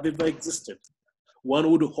ranchers that have ever existed.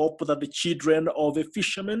 One would hope that the children of a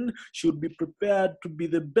fisherman should be prepared to be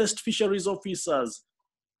the best fisheries officers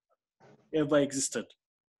ever existed.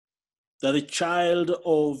 That the child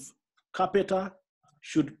of carpenter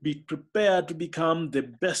should be prepared to become the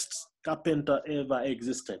best carpenter ever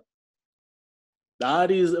existed.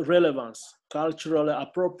 That is relevance, culturally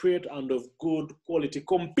appropriate and of good quality.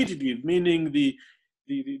 Competitive, meaning the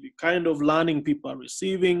kind of learning people are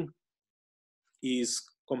receiving is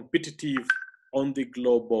competitive on the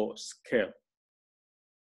global scale.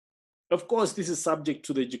 Of course, this is subject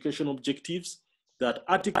to the education objectives that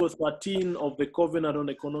Article 13 of the Covenant on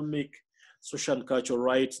Economic, Social and Cultural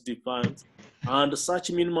Rights defines, and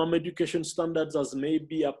such minimum education standards as may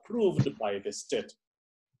be approved by the state.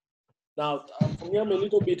 Now, for me, I'm a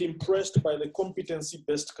little bit impressed by the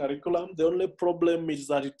competency-based curriculum. The only problem is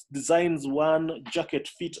that it designs one jacket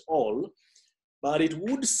fit all, but it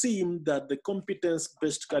would seem that the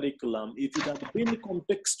competence-based curriculum, if it had been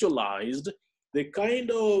contextualized, the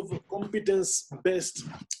kind of competence-based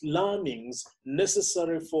learnings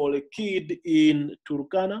necessary for a kid in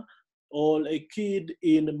Turkana or a kid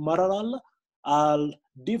in Mararal are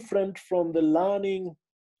different from the learning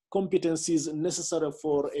competencies necessary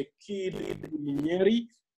for a kid in Nyeri,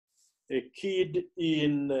 a kid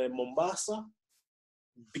in Mombasa.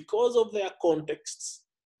 Because of their contexts,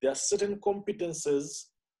 there are certain competences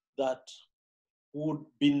that would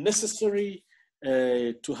be necessary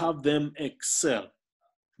to have them excel.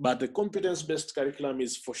 But the competence-based curriculum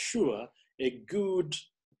is for sure a good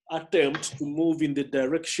attempt to move in the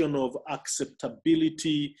direction of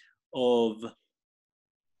acceptability of.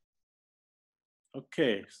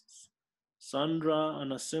 Okay, Sandra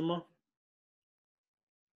anasema.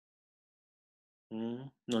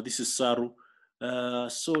 No, this is Saru.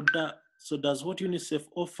 So does what UNICEF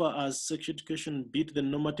offer as sexual education beat the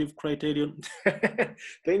normative criterion?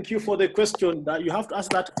 Thank you for the question. That you have to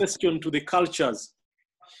ask that question to the cultures.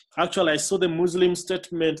 Actually, I saw the Muslim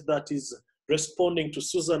statement that is responding to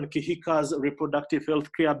Susan Kihika's reproductive health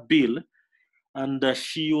care bill. And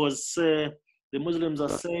she was, the Muslims are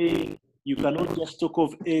saying, you cannot just talk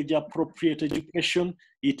of age-appropriate education,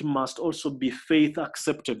 it must also be faith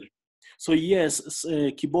acceptable. So yes,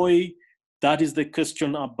 Kiboi, that is the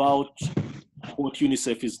question about what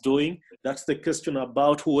UNICEF is doing. That's the question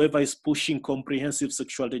about whoever is pushing comprehensive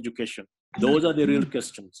sexual education. Those are the real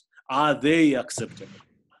questions. Are they acceptable?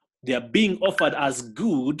 They are being offered as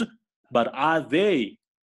good, but are they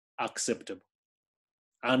acceptable?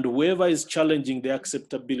 And whoever is challenging the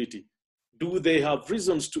acceptability, do they have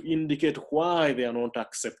reasons to indicate why they are not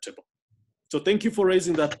acceptable? So thank you for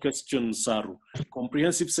raising that question, Saru.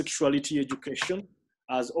 Comprehensive sexuality education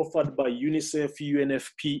as offered by UNICEF,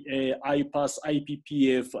 UNFPA, IPAS,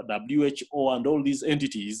 IPPF, WHO, and all these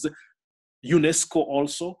entities, UNESCO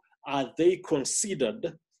also, are they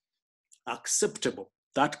considered acceptable?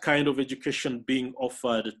 That kind of education being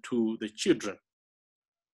offered to the children.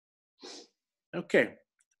 Okay.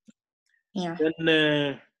 Yeah.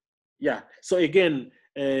 Then, yeah, so again,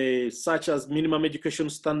 such as minimum education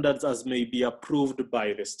standards as may be approved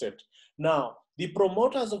by the state. Now, the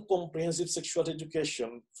promoters of comprehensive sexual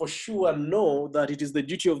education for sure know that it is the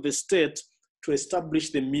duty of the state to establish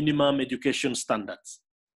the minimum education standards,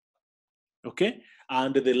 okay,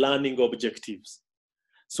 and the learning objectives.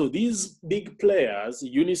 So these big players,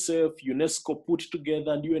 UNICEF, UNESCO put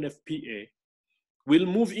together, and UNFPA, will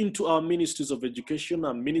move into our ministries of education,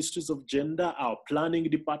 our ministries of gender, our planning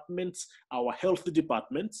departments, our health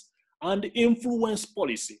departments, and influence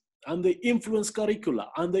policy, and the influence curricula,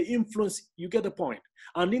 and the influence, you get the point.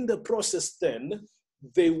 And in the process then,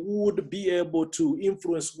 they would be able to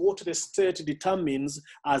influence what the state determines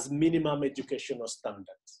as minimum educational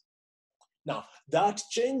standards. Now, that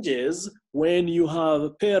changes when you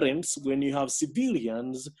have parents, when you have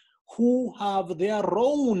civilians who have their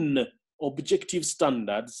own objective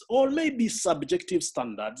standards, or maybe subjective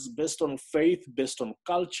standards based on faith, based on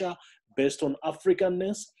culture, based on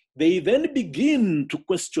Africanness. They then begin to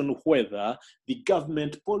question whether the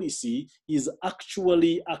government policy is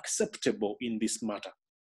actually acceptable in this matter.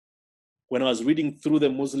 When I was reading through the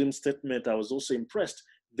Muslim statement, I was also impressed.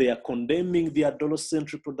 They are condemning the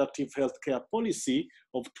adolescent reproductive health care policy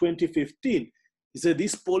of 2015. He said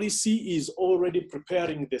this policy is already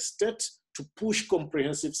preparing the state to push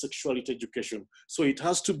comprehensive sexuality education. So it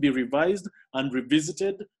has to be revised and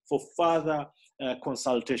revisited for further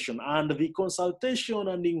consultation. And the consultation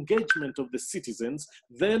and engagement of the citizens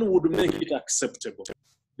then would make it acceptable.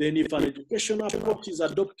 Then if an educational approach is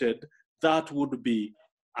adopted, that would be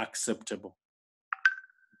acceptable.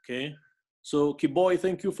 Okay. So Kiboy,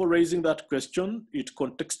 thank you for raising that question. It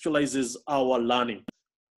contextualizes our learning.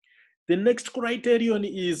 The next criterion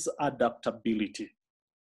is adaptability.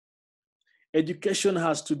 Education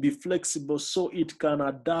has to be flexible so it can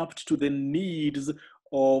adapt to the needs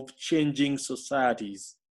of changing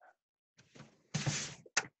societies.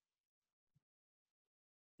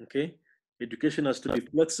 Okay, education has to be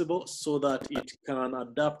flexible so that it can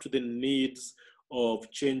adapt to the needs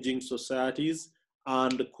of changing societies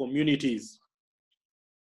and communities,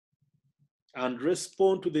 and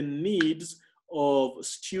respond to the needs of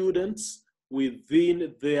students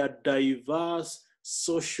within their diverse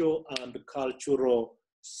social and cultural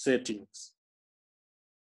settings.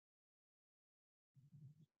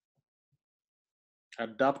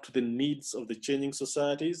 Adapt to the needs of the changing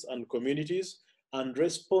societies and communities, and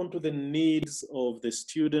respond to the needs of the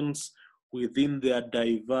students within their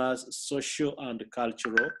diverse social and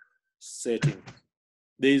cultural settings.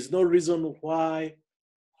 There is no reason why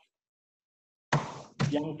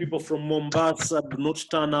young people from Mombasa do not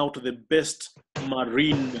turn out the best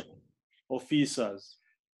marine officers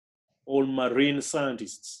or marine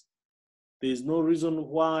scientists. There is no reason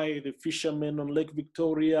why the fishermen on Lake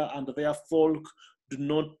Victoria and their folk do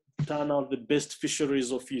not turn out the best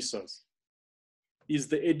fisheries officers. Is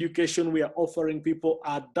the education we are offering people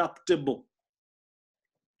adaptable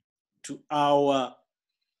to our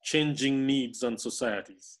changing needs and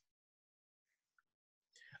societies?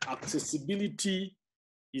 Accessibility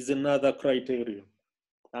is another criterion.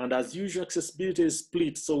 And as usual, accessibility is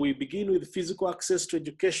split. So we begin with physical access to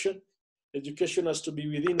education. Education has to be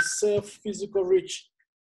within safe physical reach,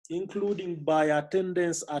 including by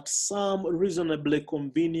attendance at some reasonably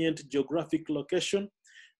convenient geographic location,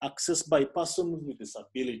 accessed by persons with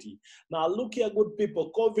disability. Now look here, good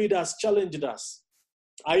people, COVID has challenged us.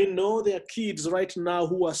 I know there are kids right now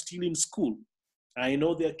who are still in school. I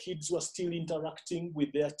know there are kids who are still interacting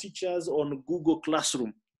with their teachers on Google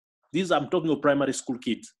Classroom. These, I'm talking of primary school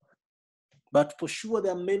kids. But for sure,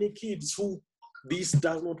 there are many kids who this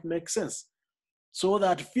does not make sense. So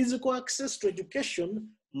that physical access to education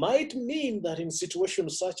might mean that in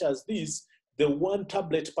situations such as this, the one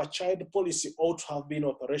tablet per child policy ought to have been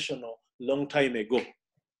operational a long time ago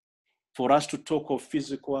for us to talk of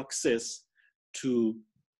physical access to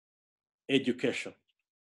education.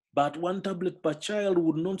 But one tablet per child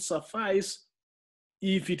would not suffice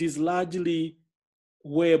if it is largely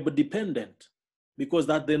web dependent, because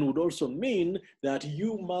that then would also mean that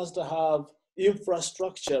you must have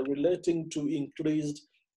infrastructure relating to increased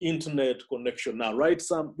internet connection. Now, right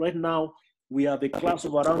now, we have a class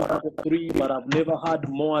of around 3, but I've never had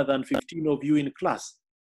more than 15 of you in class.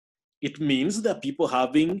 It means that people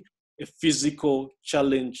having a physical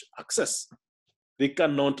challenge access. They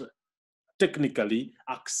cannot technically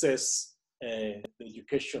access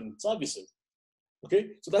education services.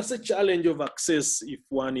 Okay, so that's a challenge of access, if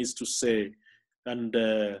one is to say. And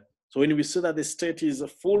so when we say that the state is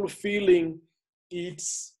fulfilling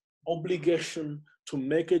its obligation to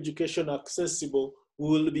make education accessible, we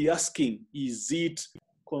will be asking, is it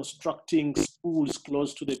constructing schools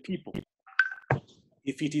close to the people?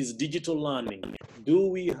 If it is digital learning, do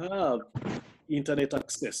we have internet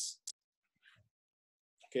access?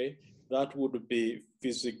 Okay, that would be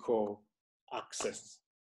physical access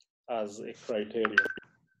as a criterion.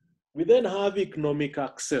 We then have economic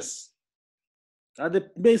access. The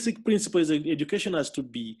basic principle is that education has to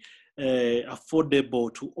be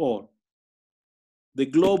affordable to all. The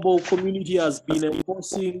global community has been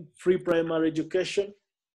enforcing free primary education.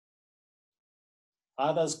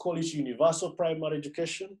 Others call it universal primary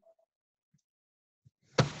education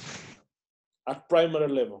at primary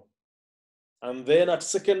level. And then at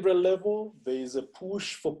secondary level, there is a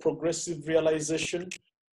push for progressive realization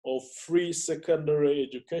of free secondary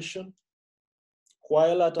education.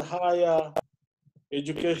 While at a higher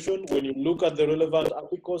education, when you look at the relevant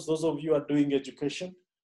articles, those of you who are doing education,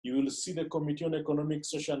 you will see the Committee on Economic,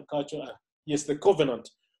 Social and Cultural, yes, the Covenant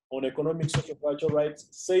on Economic, Social and Cultural Rights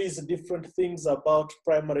says different things about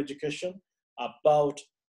primary education, about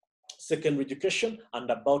secondary education, and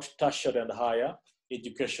about tertiary and higher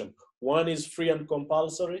education. One is free and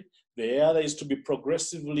compulsory. The other is to be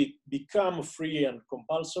progressively become free and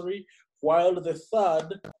compulsory, while the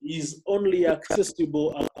third is only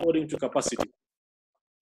accessible according to capacity.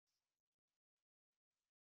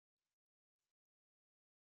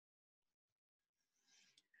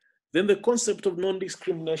 Then the concept of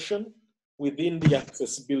non-discrimination within the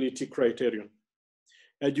accessibility criterion.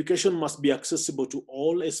 Education must be accessible to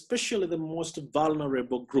all, especially the most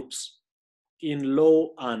vulnerable groups, in law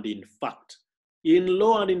and in fact. In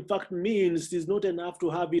law and in fact means it is not enough to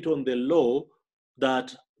have it on the law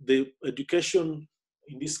that the education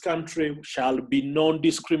in this country shall be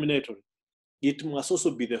non-discriminatory. It must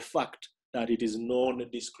also be the fact that it is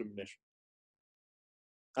non-discrimination.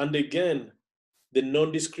 And again, the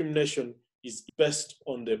non-discrimination is based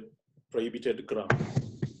on the prohibited ground.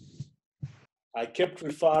 I kept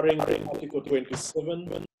referring to Article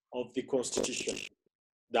 27 of the Constitution.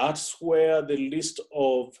 That's where the list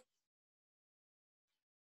of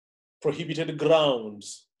prohibited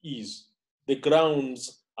grounds is. The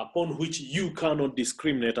grounds upon which you cannot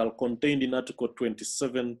discriminate are contained in Article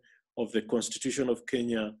 27 of the Constitution of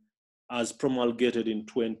Kenya as promulgated in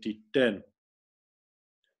 2010.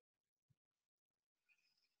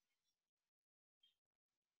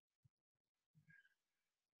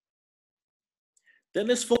 Then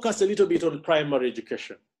let's focus a little bit on primary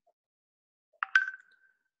education.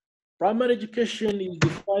 Primary education is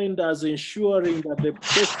defined as ensuring that the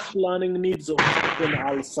basic learning needs of children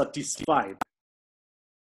are satisfied.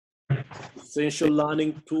 Essential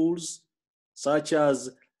learning tools such as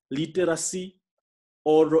literacy,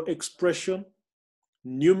 oral expression,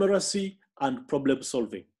 numeracy, and problem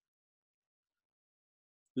solving.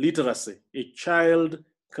 Literacy, a child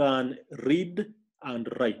can read and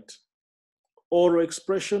write. Oral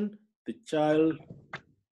expression, the child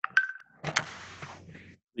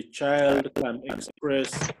can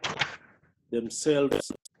express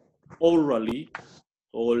themselves orally,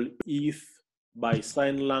 or if by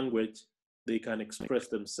sign language, they can express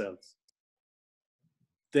themselves.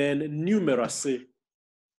 Then numeracy,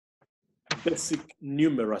 basic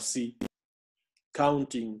numeracy,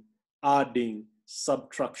 counting, adding,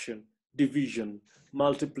 subtraction, division,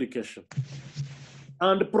 multiplication,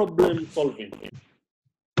 and problem solving,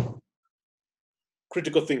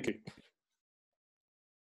 critical thinking.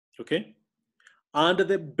 Okay? And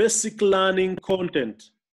the basic learning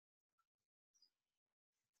content,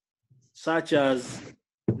 such as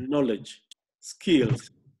knowledge,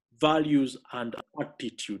 skills, values, and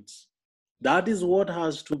attitudes. That is what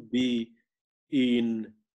has to be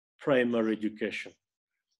in primary education.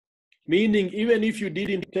 Meaning, even if you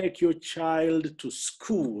didn't take your child to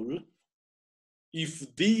school,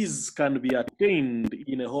 if these can be attained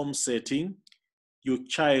in a home setting, your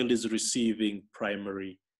child is receiving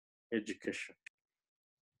primary education.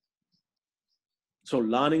 So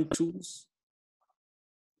learning tools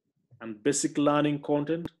and basic learning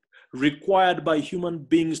content required by human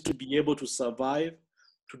beings to be able to survive,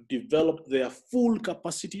 to develop their full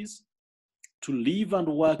capacities, to live and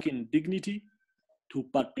work in dignity, to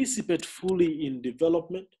participate fully in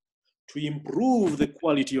development, to improve the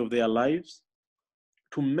quality of their lives,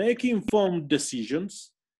 to make informed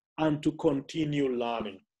decisions, and to continue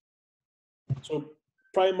learning. So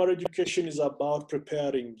primary education is about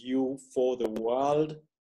preparing you for the world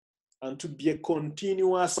and to be a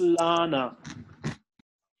continuous learner.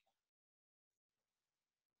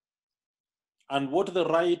 And what the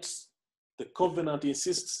rights, the covenant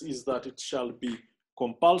insists is that it shall be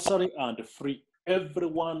compulsory and free.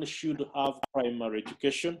 Everyone should have primary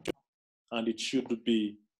education and it should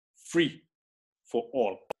be free for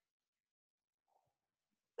all.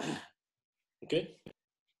 Okay?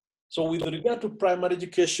 So with regard to primary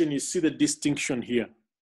education, you see the distinction here.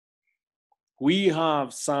 We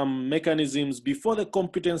have some mechanisms before the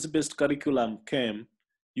competence-based curriculum came.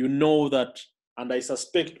 You know that, and I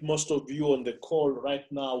suspect most of you on the call right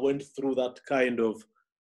now went through that kind of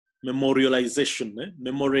memorialization,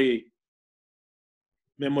 memory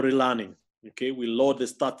learning. Okay, we load the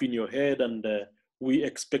stuff in your head and we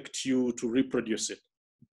expect you to reproduce it.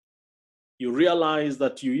 You realize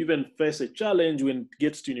that you even face a challenge when it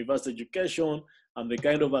gets to university education and the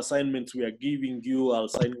kind of assignments we are giving you are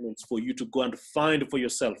assignments for you to go and find for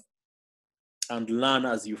yourself and learn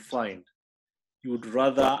as you find. You would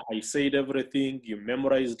rather I said everything, you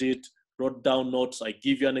memorized it, wrote down notes, I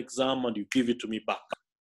give you an exam and you give it to me back.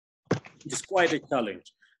 It's quite a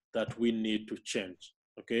challenge that we need to change,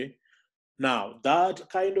 okay? Now, that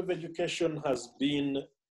kind of education has been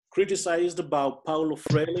criticized by Paulo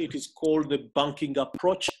Freire. It is called the banking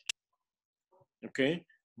approach, okay?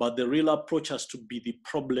 But the real approach has to be the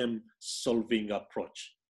problem-solving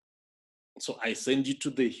approach. So I send you to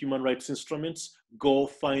the human rights instruments, go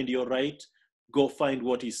find your right, go find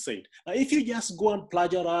what is said. Now, if you just go and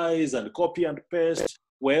plagiarize and copy and paste,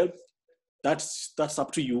 well, that's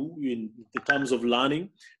up to you in the terms of learning.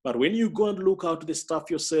 But when you go and look out the stuff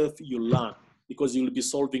yourself, you learn, because you'll be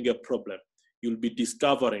solving a problem. You'll be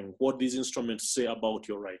discovering what these instruments say about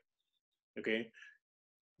your right, okay?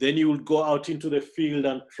 Then you will go out into the field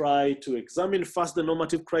and try to examine first the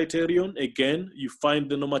normative criterion. Again, you find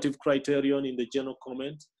the normative criterion in the general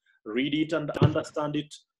comment, read it and understand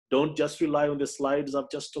it. Don't just rely on the slides I've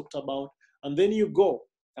just talked about. And then you go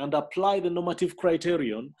and apply the normative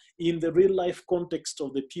criterion in the real life context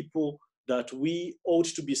of the people that we ought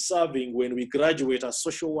to be serving when we graduate as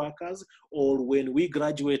social workers or when we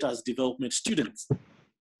graduate as development students.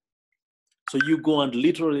 So you go and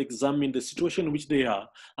literally examine the situation in which they are,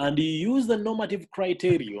 and you use the normative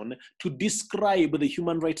criterion to describe the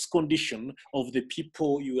human rights condition of the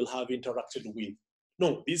people you will have interacted with.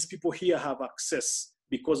 No, these people here have access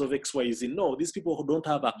because of XYZ. No, these people who don't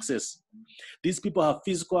have access. These people have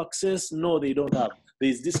physical access. No, they don't have. There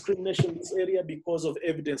is discrimination in this area because of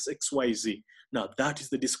evidence XYZ. Now, that is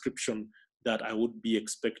the description that I would be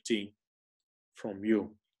expecting from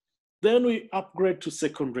you. Then we upgrade to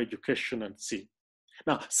secondary education and see.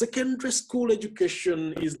 Now, secondary school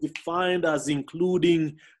education is defined as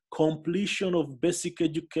including completion of basic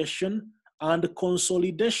education and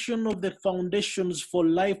consolidation of the foundations for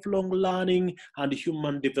lifelong learning and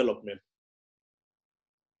human development.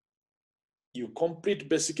 You complete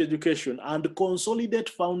basic education and consolidate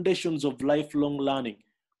foundations of lifelong learning.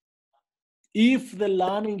 If the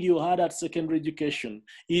learning you had at secondary education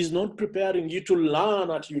is not preparing you to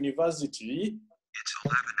learn at university, it's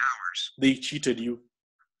 11 hours. They cheated you.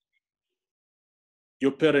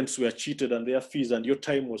 Your parents were cheated and their fees and your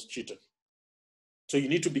time was cheated. So you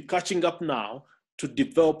need to be catching up now to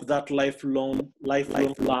develop that lifelong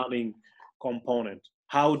learning component.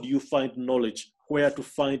 How do you find knowledge? Where to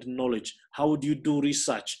find knowledge? How do you do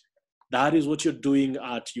research? That is what you're doing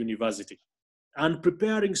at university. And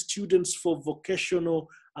preparing students for vocational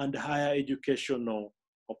and higher educational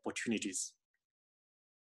opportunities.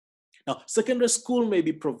 Now, secondary school may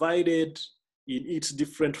be provided in its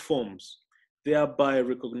different forms, thereby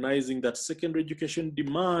recognizing that secondary education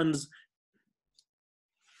demands,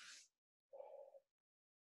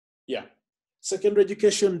 secondary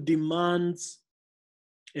education demands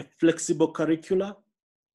a flexible curricula.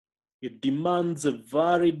 It demands a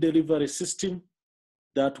varied delivery system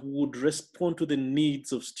that would respond to the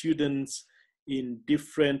needs of students in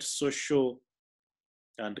different social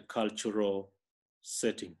and cultural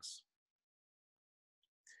settings.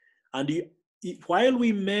 And while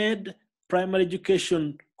we made primary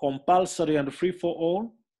education compulsory and free for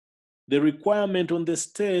all, the requirement on the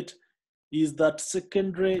state is that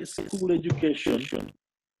secondary school education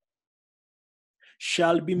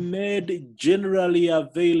shall be made generally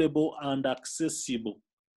available and accessible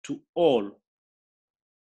to all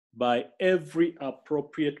by every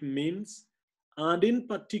appropriate means, and in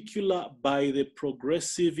particular by the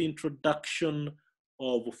progressive introduction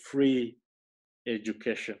of free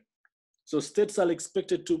education. So states are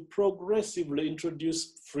expected to progressively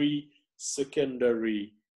introduce free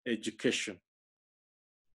secondary education.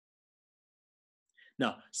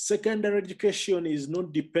 Now, secondary education is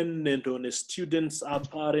not dependent on a student's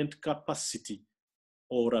apparent capacity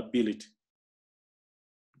or ability.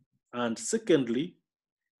 And secondly,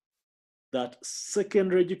 that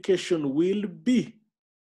secondary education will be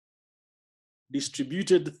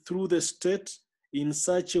distributed through the state in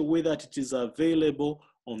such a way that it is available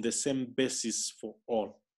on the same basis for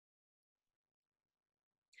all.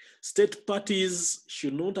 State parties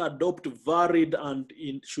should not adopt varied and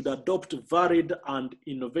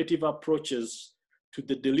innovative approaches to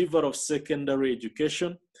the delivery of secondary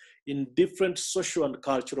education in different social and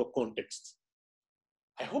cultural contexts.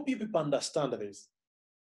 I hope you people understand this,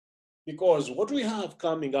 because what we have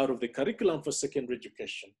coming out of the curriculum for secondary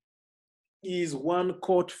education is one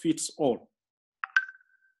coat fits all.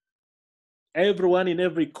 Everyone in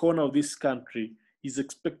every corner of this country is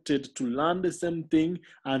expected to learn the same thing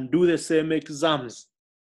and do the same exams.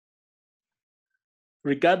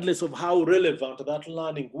 regardless of how relevant that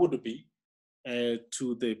learning would be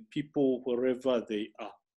to the people wherever they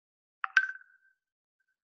are.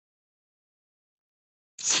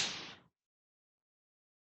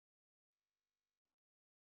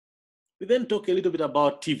 We then talk a little bit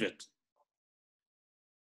about TVET.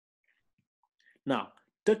 Now,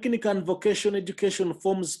 technical and vocational education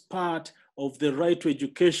forms part of the right to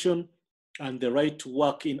education and the right to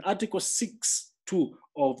work in Article 6.2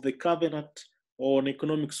 of the Covenant on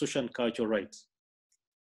Economic, Social, and Cultural Rights.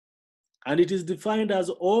 And it is defined as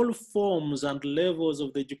all forms and levels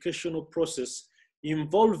of the educational process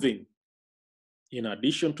involving, in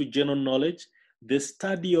addition to general knowledge, the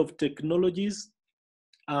study of technologies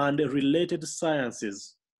and related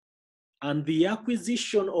sciences, and the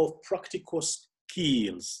acquisition of practical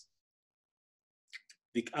skills.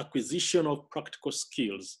 The acquisition of practical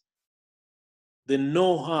skills, the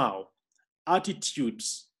know-how,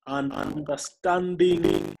 attitudes, and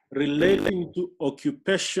understanding relating to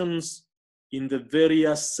occupations in the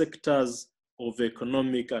various sectors of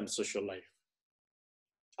economic and social life.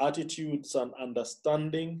 Attitudes and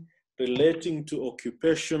understanding relating to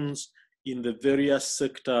occupations in the various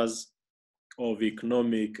sectors of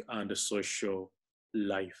economic and social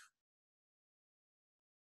life.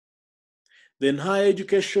 Then higher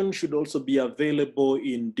education should also be available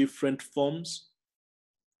in different forms.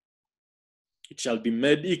 It shall be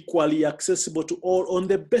made equally accessible to all on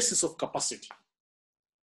the basis of capacity.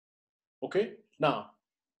 Okay, now,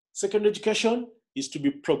 secondary education is to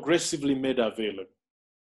be progressively made available.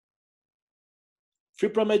 Free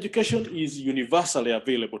primary education is universally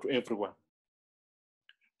available to everyone.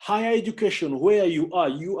 Higher education, where you are,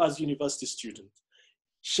 you as university student,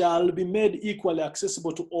 shall be made equally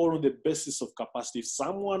accessible to all on the basis of capacity. If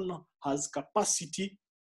someone has capacity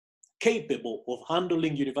capable of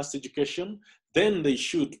handling university education, then they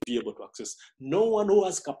should be able to access. No one who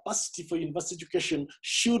has capacity for university education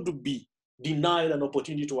should be denied an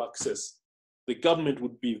opportunity to access. The government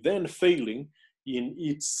would be then failing in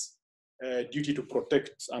its duty to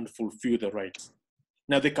protect and fulfill the rights.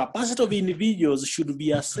 Now, the capacity of individuals should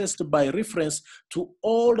be assessed by reference to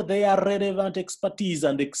all their relevant expertise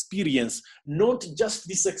and experience, not just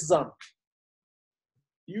this exam.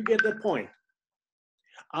 You get the point.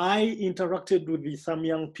 I interacted with some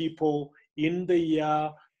young people in the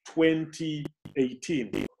year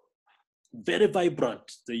 2018. Very vibrant,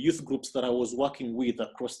 the youth groups that I was working with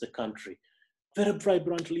across the country. Very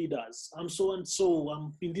vibrant leaders. I'm so and so,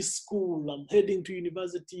 I'm in this school, I'm heading to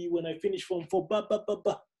university when I finish Form 4,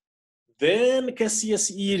 Then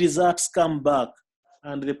KCSE results come back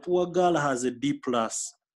and the poor girl has a D+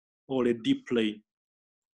 or a D plane.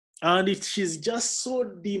 And she's just so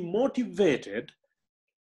demotivated.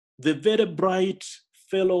 The very bright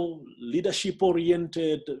fellow,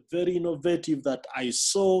 leadership-oriented, very innovative that I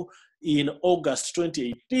saw in August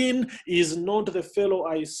 2018 is not the fellow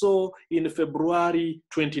I saw in February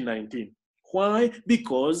 2019. Why?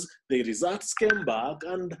 Because the results came back,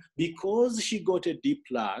 and because she got a D+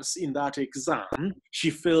 in that exam, she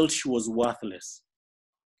felt she was worthless.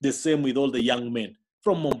 The same with all the young men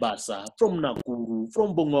from Mombasa, from Nakuru,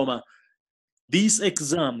 from Bungoma. This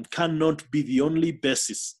exam cannot be the only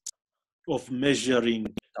basis of measuring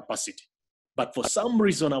capacity. But for some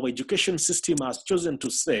reason, our education system has chosen to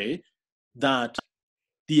say that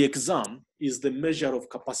the exam is the measure of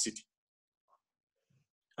capacity.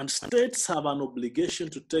 And states have an obligation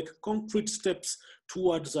to take concrete steps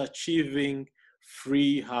towards achieving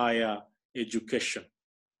free higher education.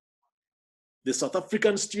 The South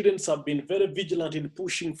African students have been very vigilant in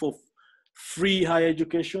pushing for free higher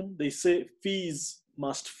education. They say fees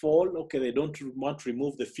must fall. Okay, they don't want to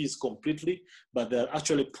remove the fees completely, but they're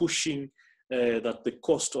actually pushing that the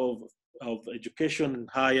cost of education in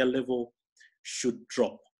higher level should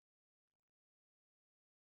drop.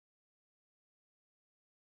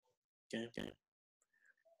 Okay.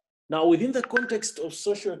 Now, within the context of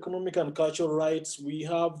socio-economic and cultural rights, we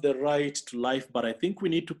have the right to life, but I think we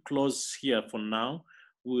need to close here for now.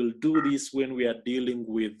 We'll do this when we are dealing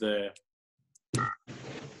with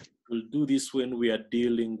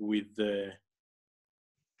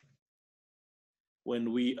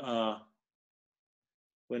when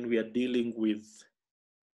we are dealing with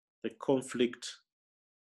the conflict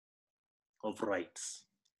of rights.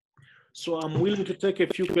 So I'm willing to take a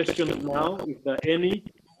few questions now, if there are any.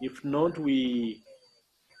 If not, we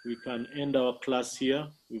can end our class here.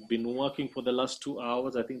 We've been working for the last 2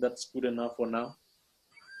 hours. I think that's good enough for now.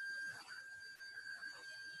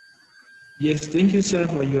 Yes, thank you, sir,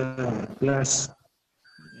 for your class.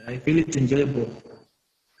 I feel it enjoyable.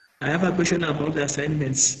 I have a question about the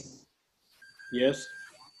assignments. Yes.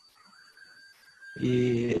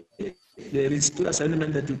 There is 2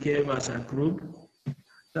 assignments that you gave as a group.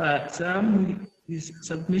 Some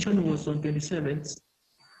submission was on 27th.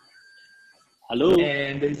 Hello?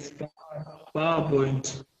 And it's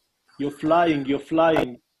PowerPoint. You're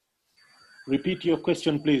flying. Repeat your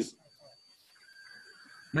question, please.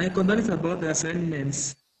 My concern is about the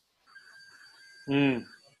assignments. You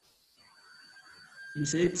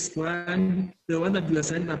say it's the one that you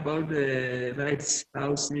assigned about the rights,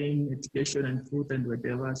 housing, education, and food, and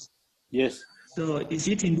whatever. Yes. So is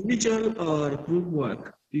it individual or group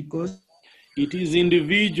work? Because it is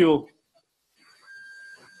individual,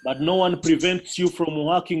 but no one prevents you from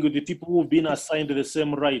working with the people who've been assigned the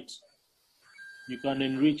same right. You can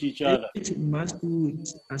enrich each other. It must do it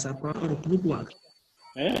as a part of group work.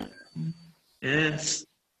 Eh? Yes.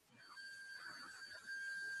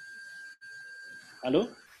 Hello?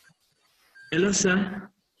 Hello, sir.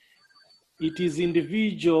 It is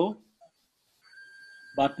individual,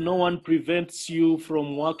 but no one prevents you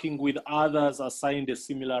from working with others assigned a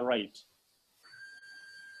similar right.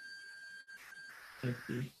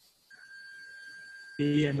 Okay.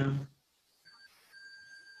 Yeah, no.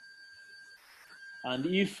 And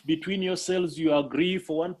if between yourselves you agree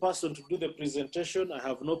for one person to do the presentation, I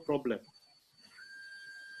have no problem.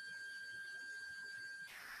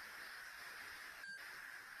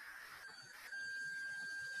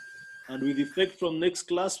 And with effect from next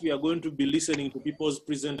class, we are going to be listening to people's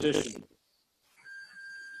presentation.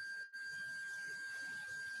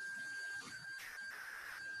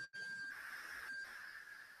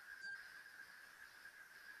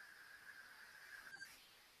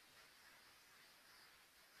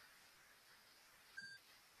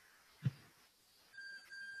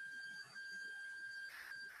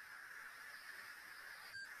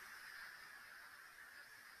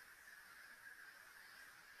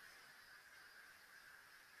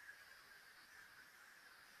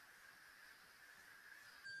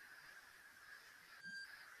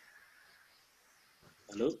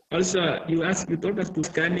 Hello? Also, you told us to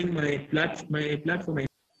scanning my platform.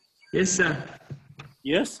 Yes, sir.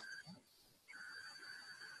 Yes?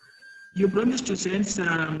 You promised to send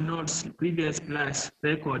some notes, previous class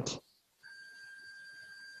record.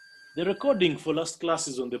 The recording for last class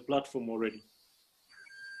is on the platform already.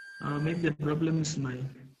 Maybe the problem is mine.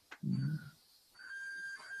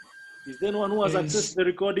 Is there anyone who has accessed the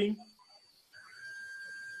recording?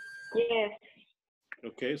 Yes.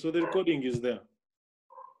 Okay, so the recording is there.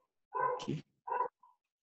 Okay.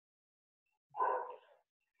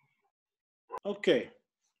 Okay.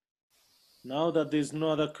 Now that there's no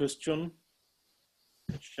other question,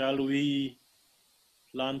 shall we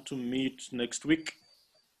plan to meet next week?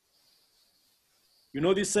 You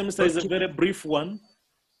know, this semester is a very brief one,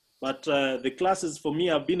 but the classes for me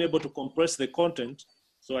have been able to compress the content.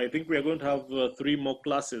 So I think we are going to have 3 more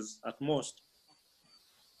classes at most.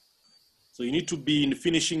 So you need to be in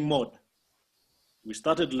finishing mode. We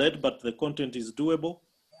started late, but the content is doable.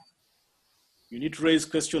 You need to raise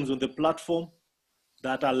questions on the platform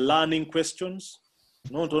that are learning questions,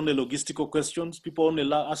 not only logistical questions. People only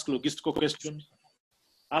ask logistical questions.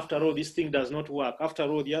 After all, this thing does not work. After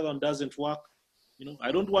all, the other one doesn't work. You know,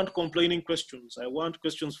 I don't want complaining questions. I want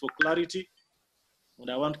questions for clarity,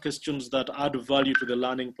 and I want questions that add value to the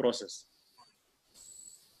learning process.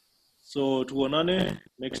 So, tuonane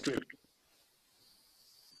next week.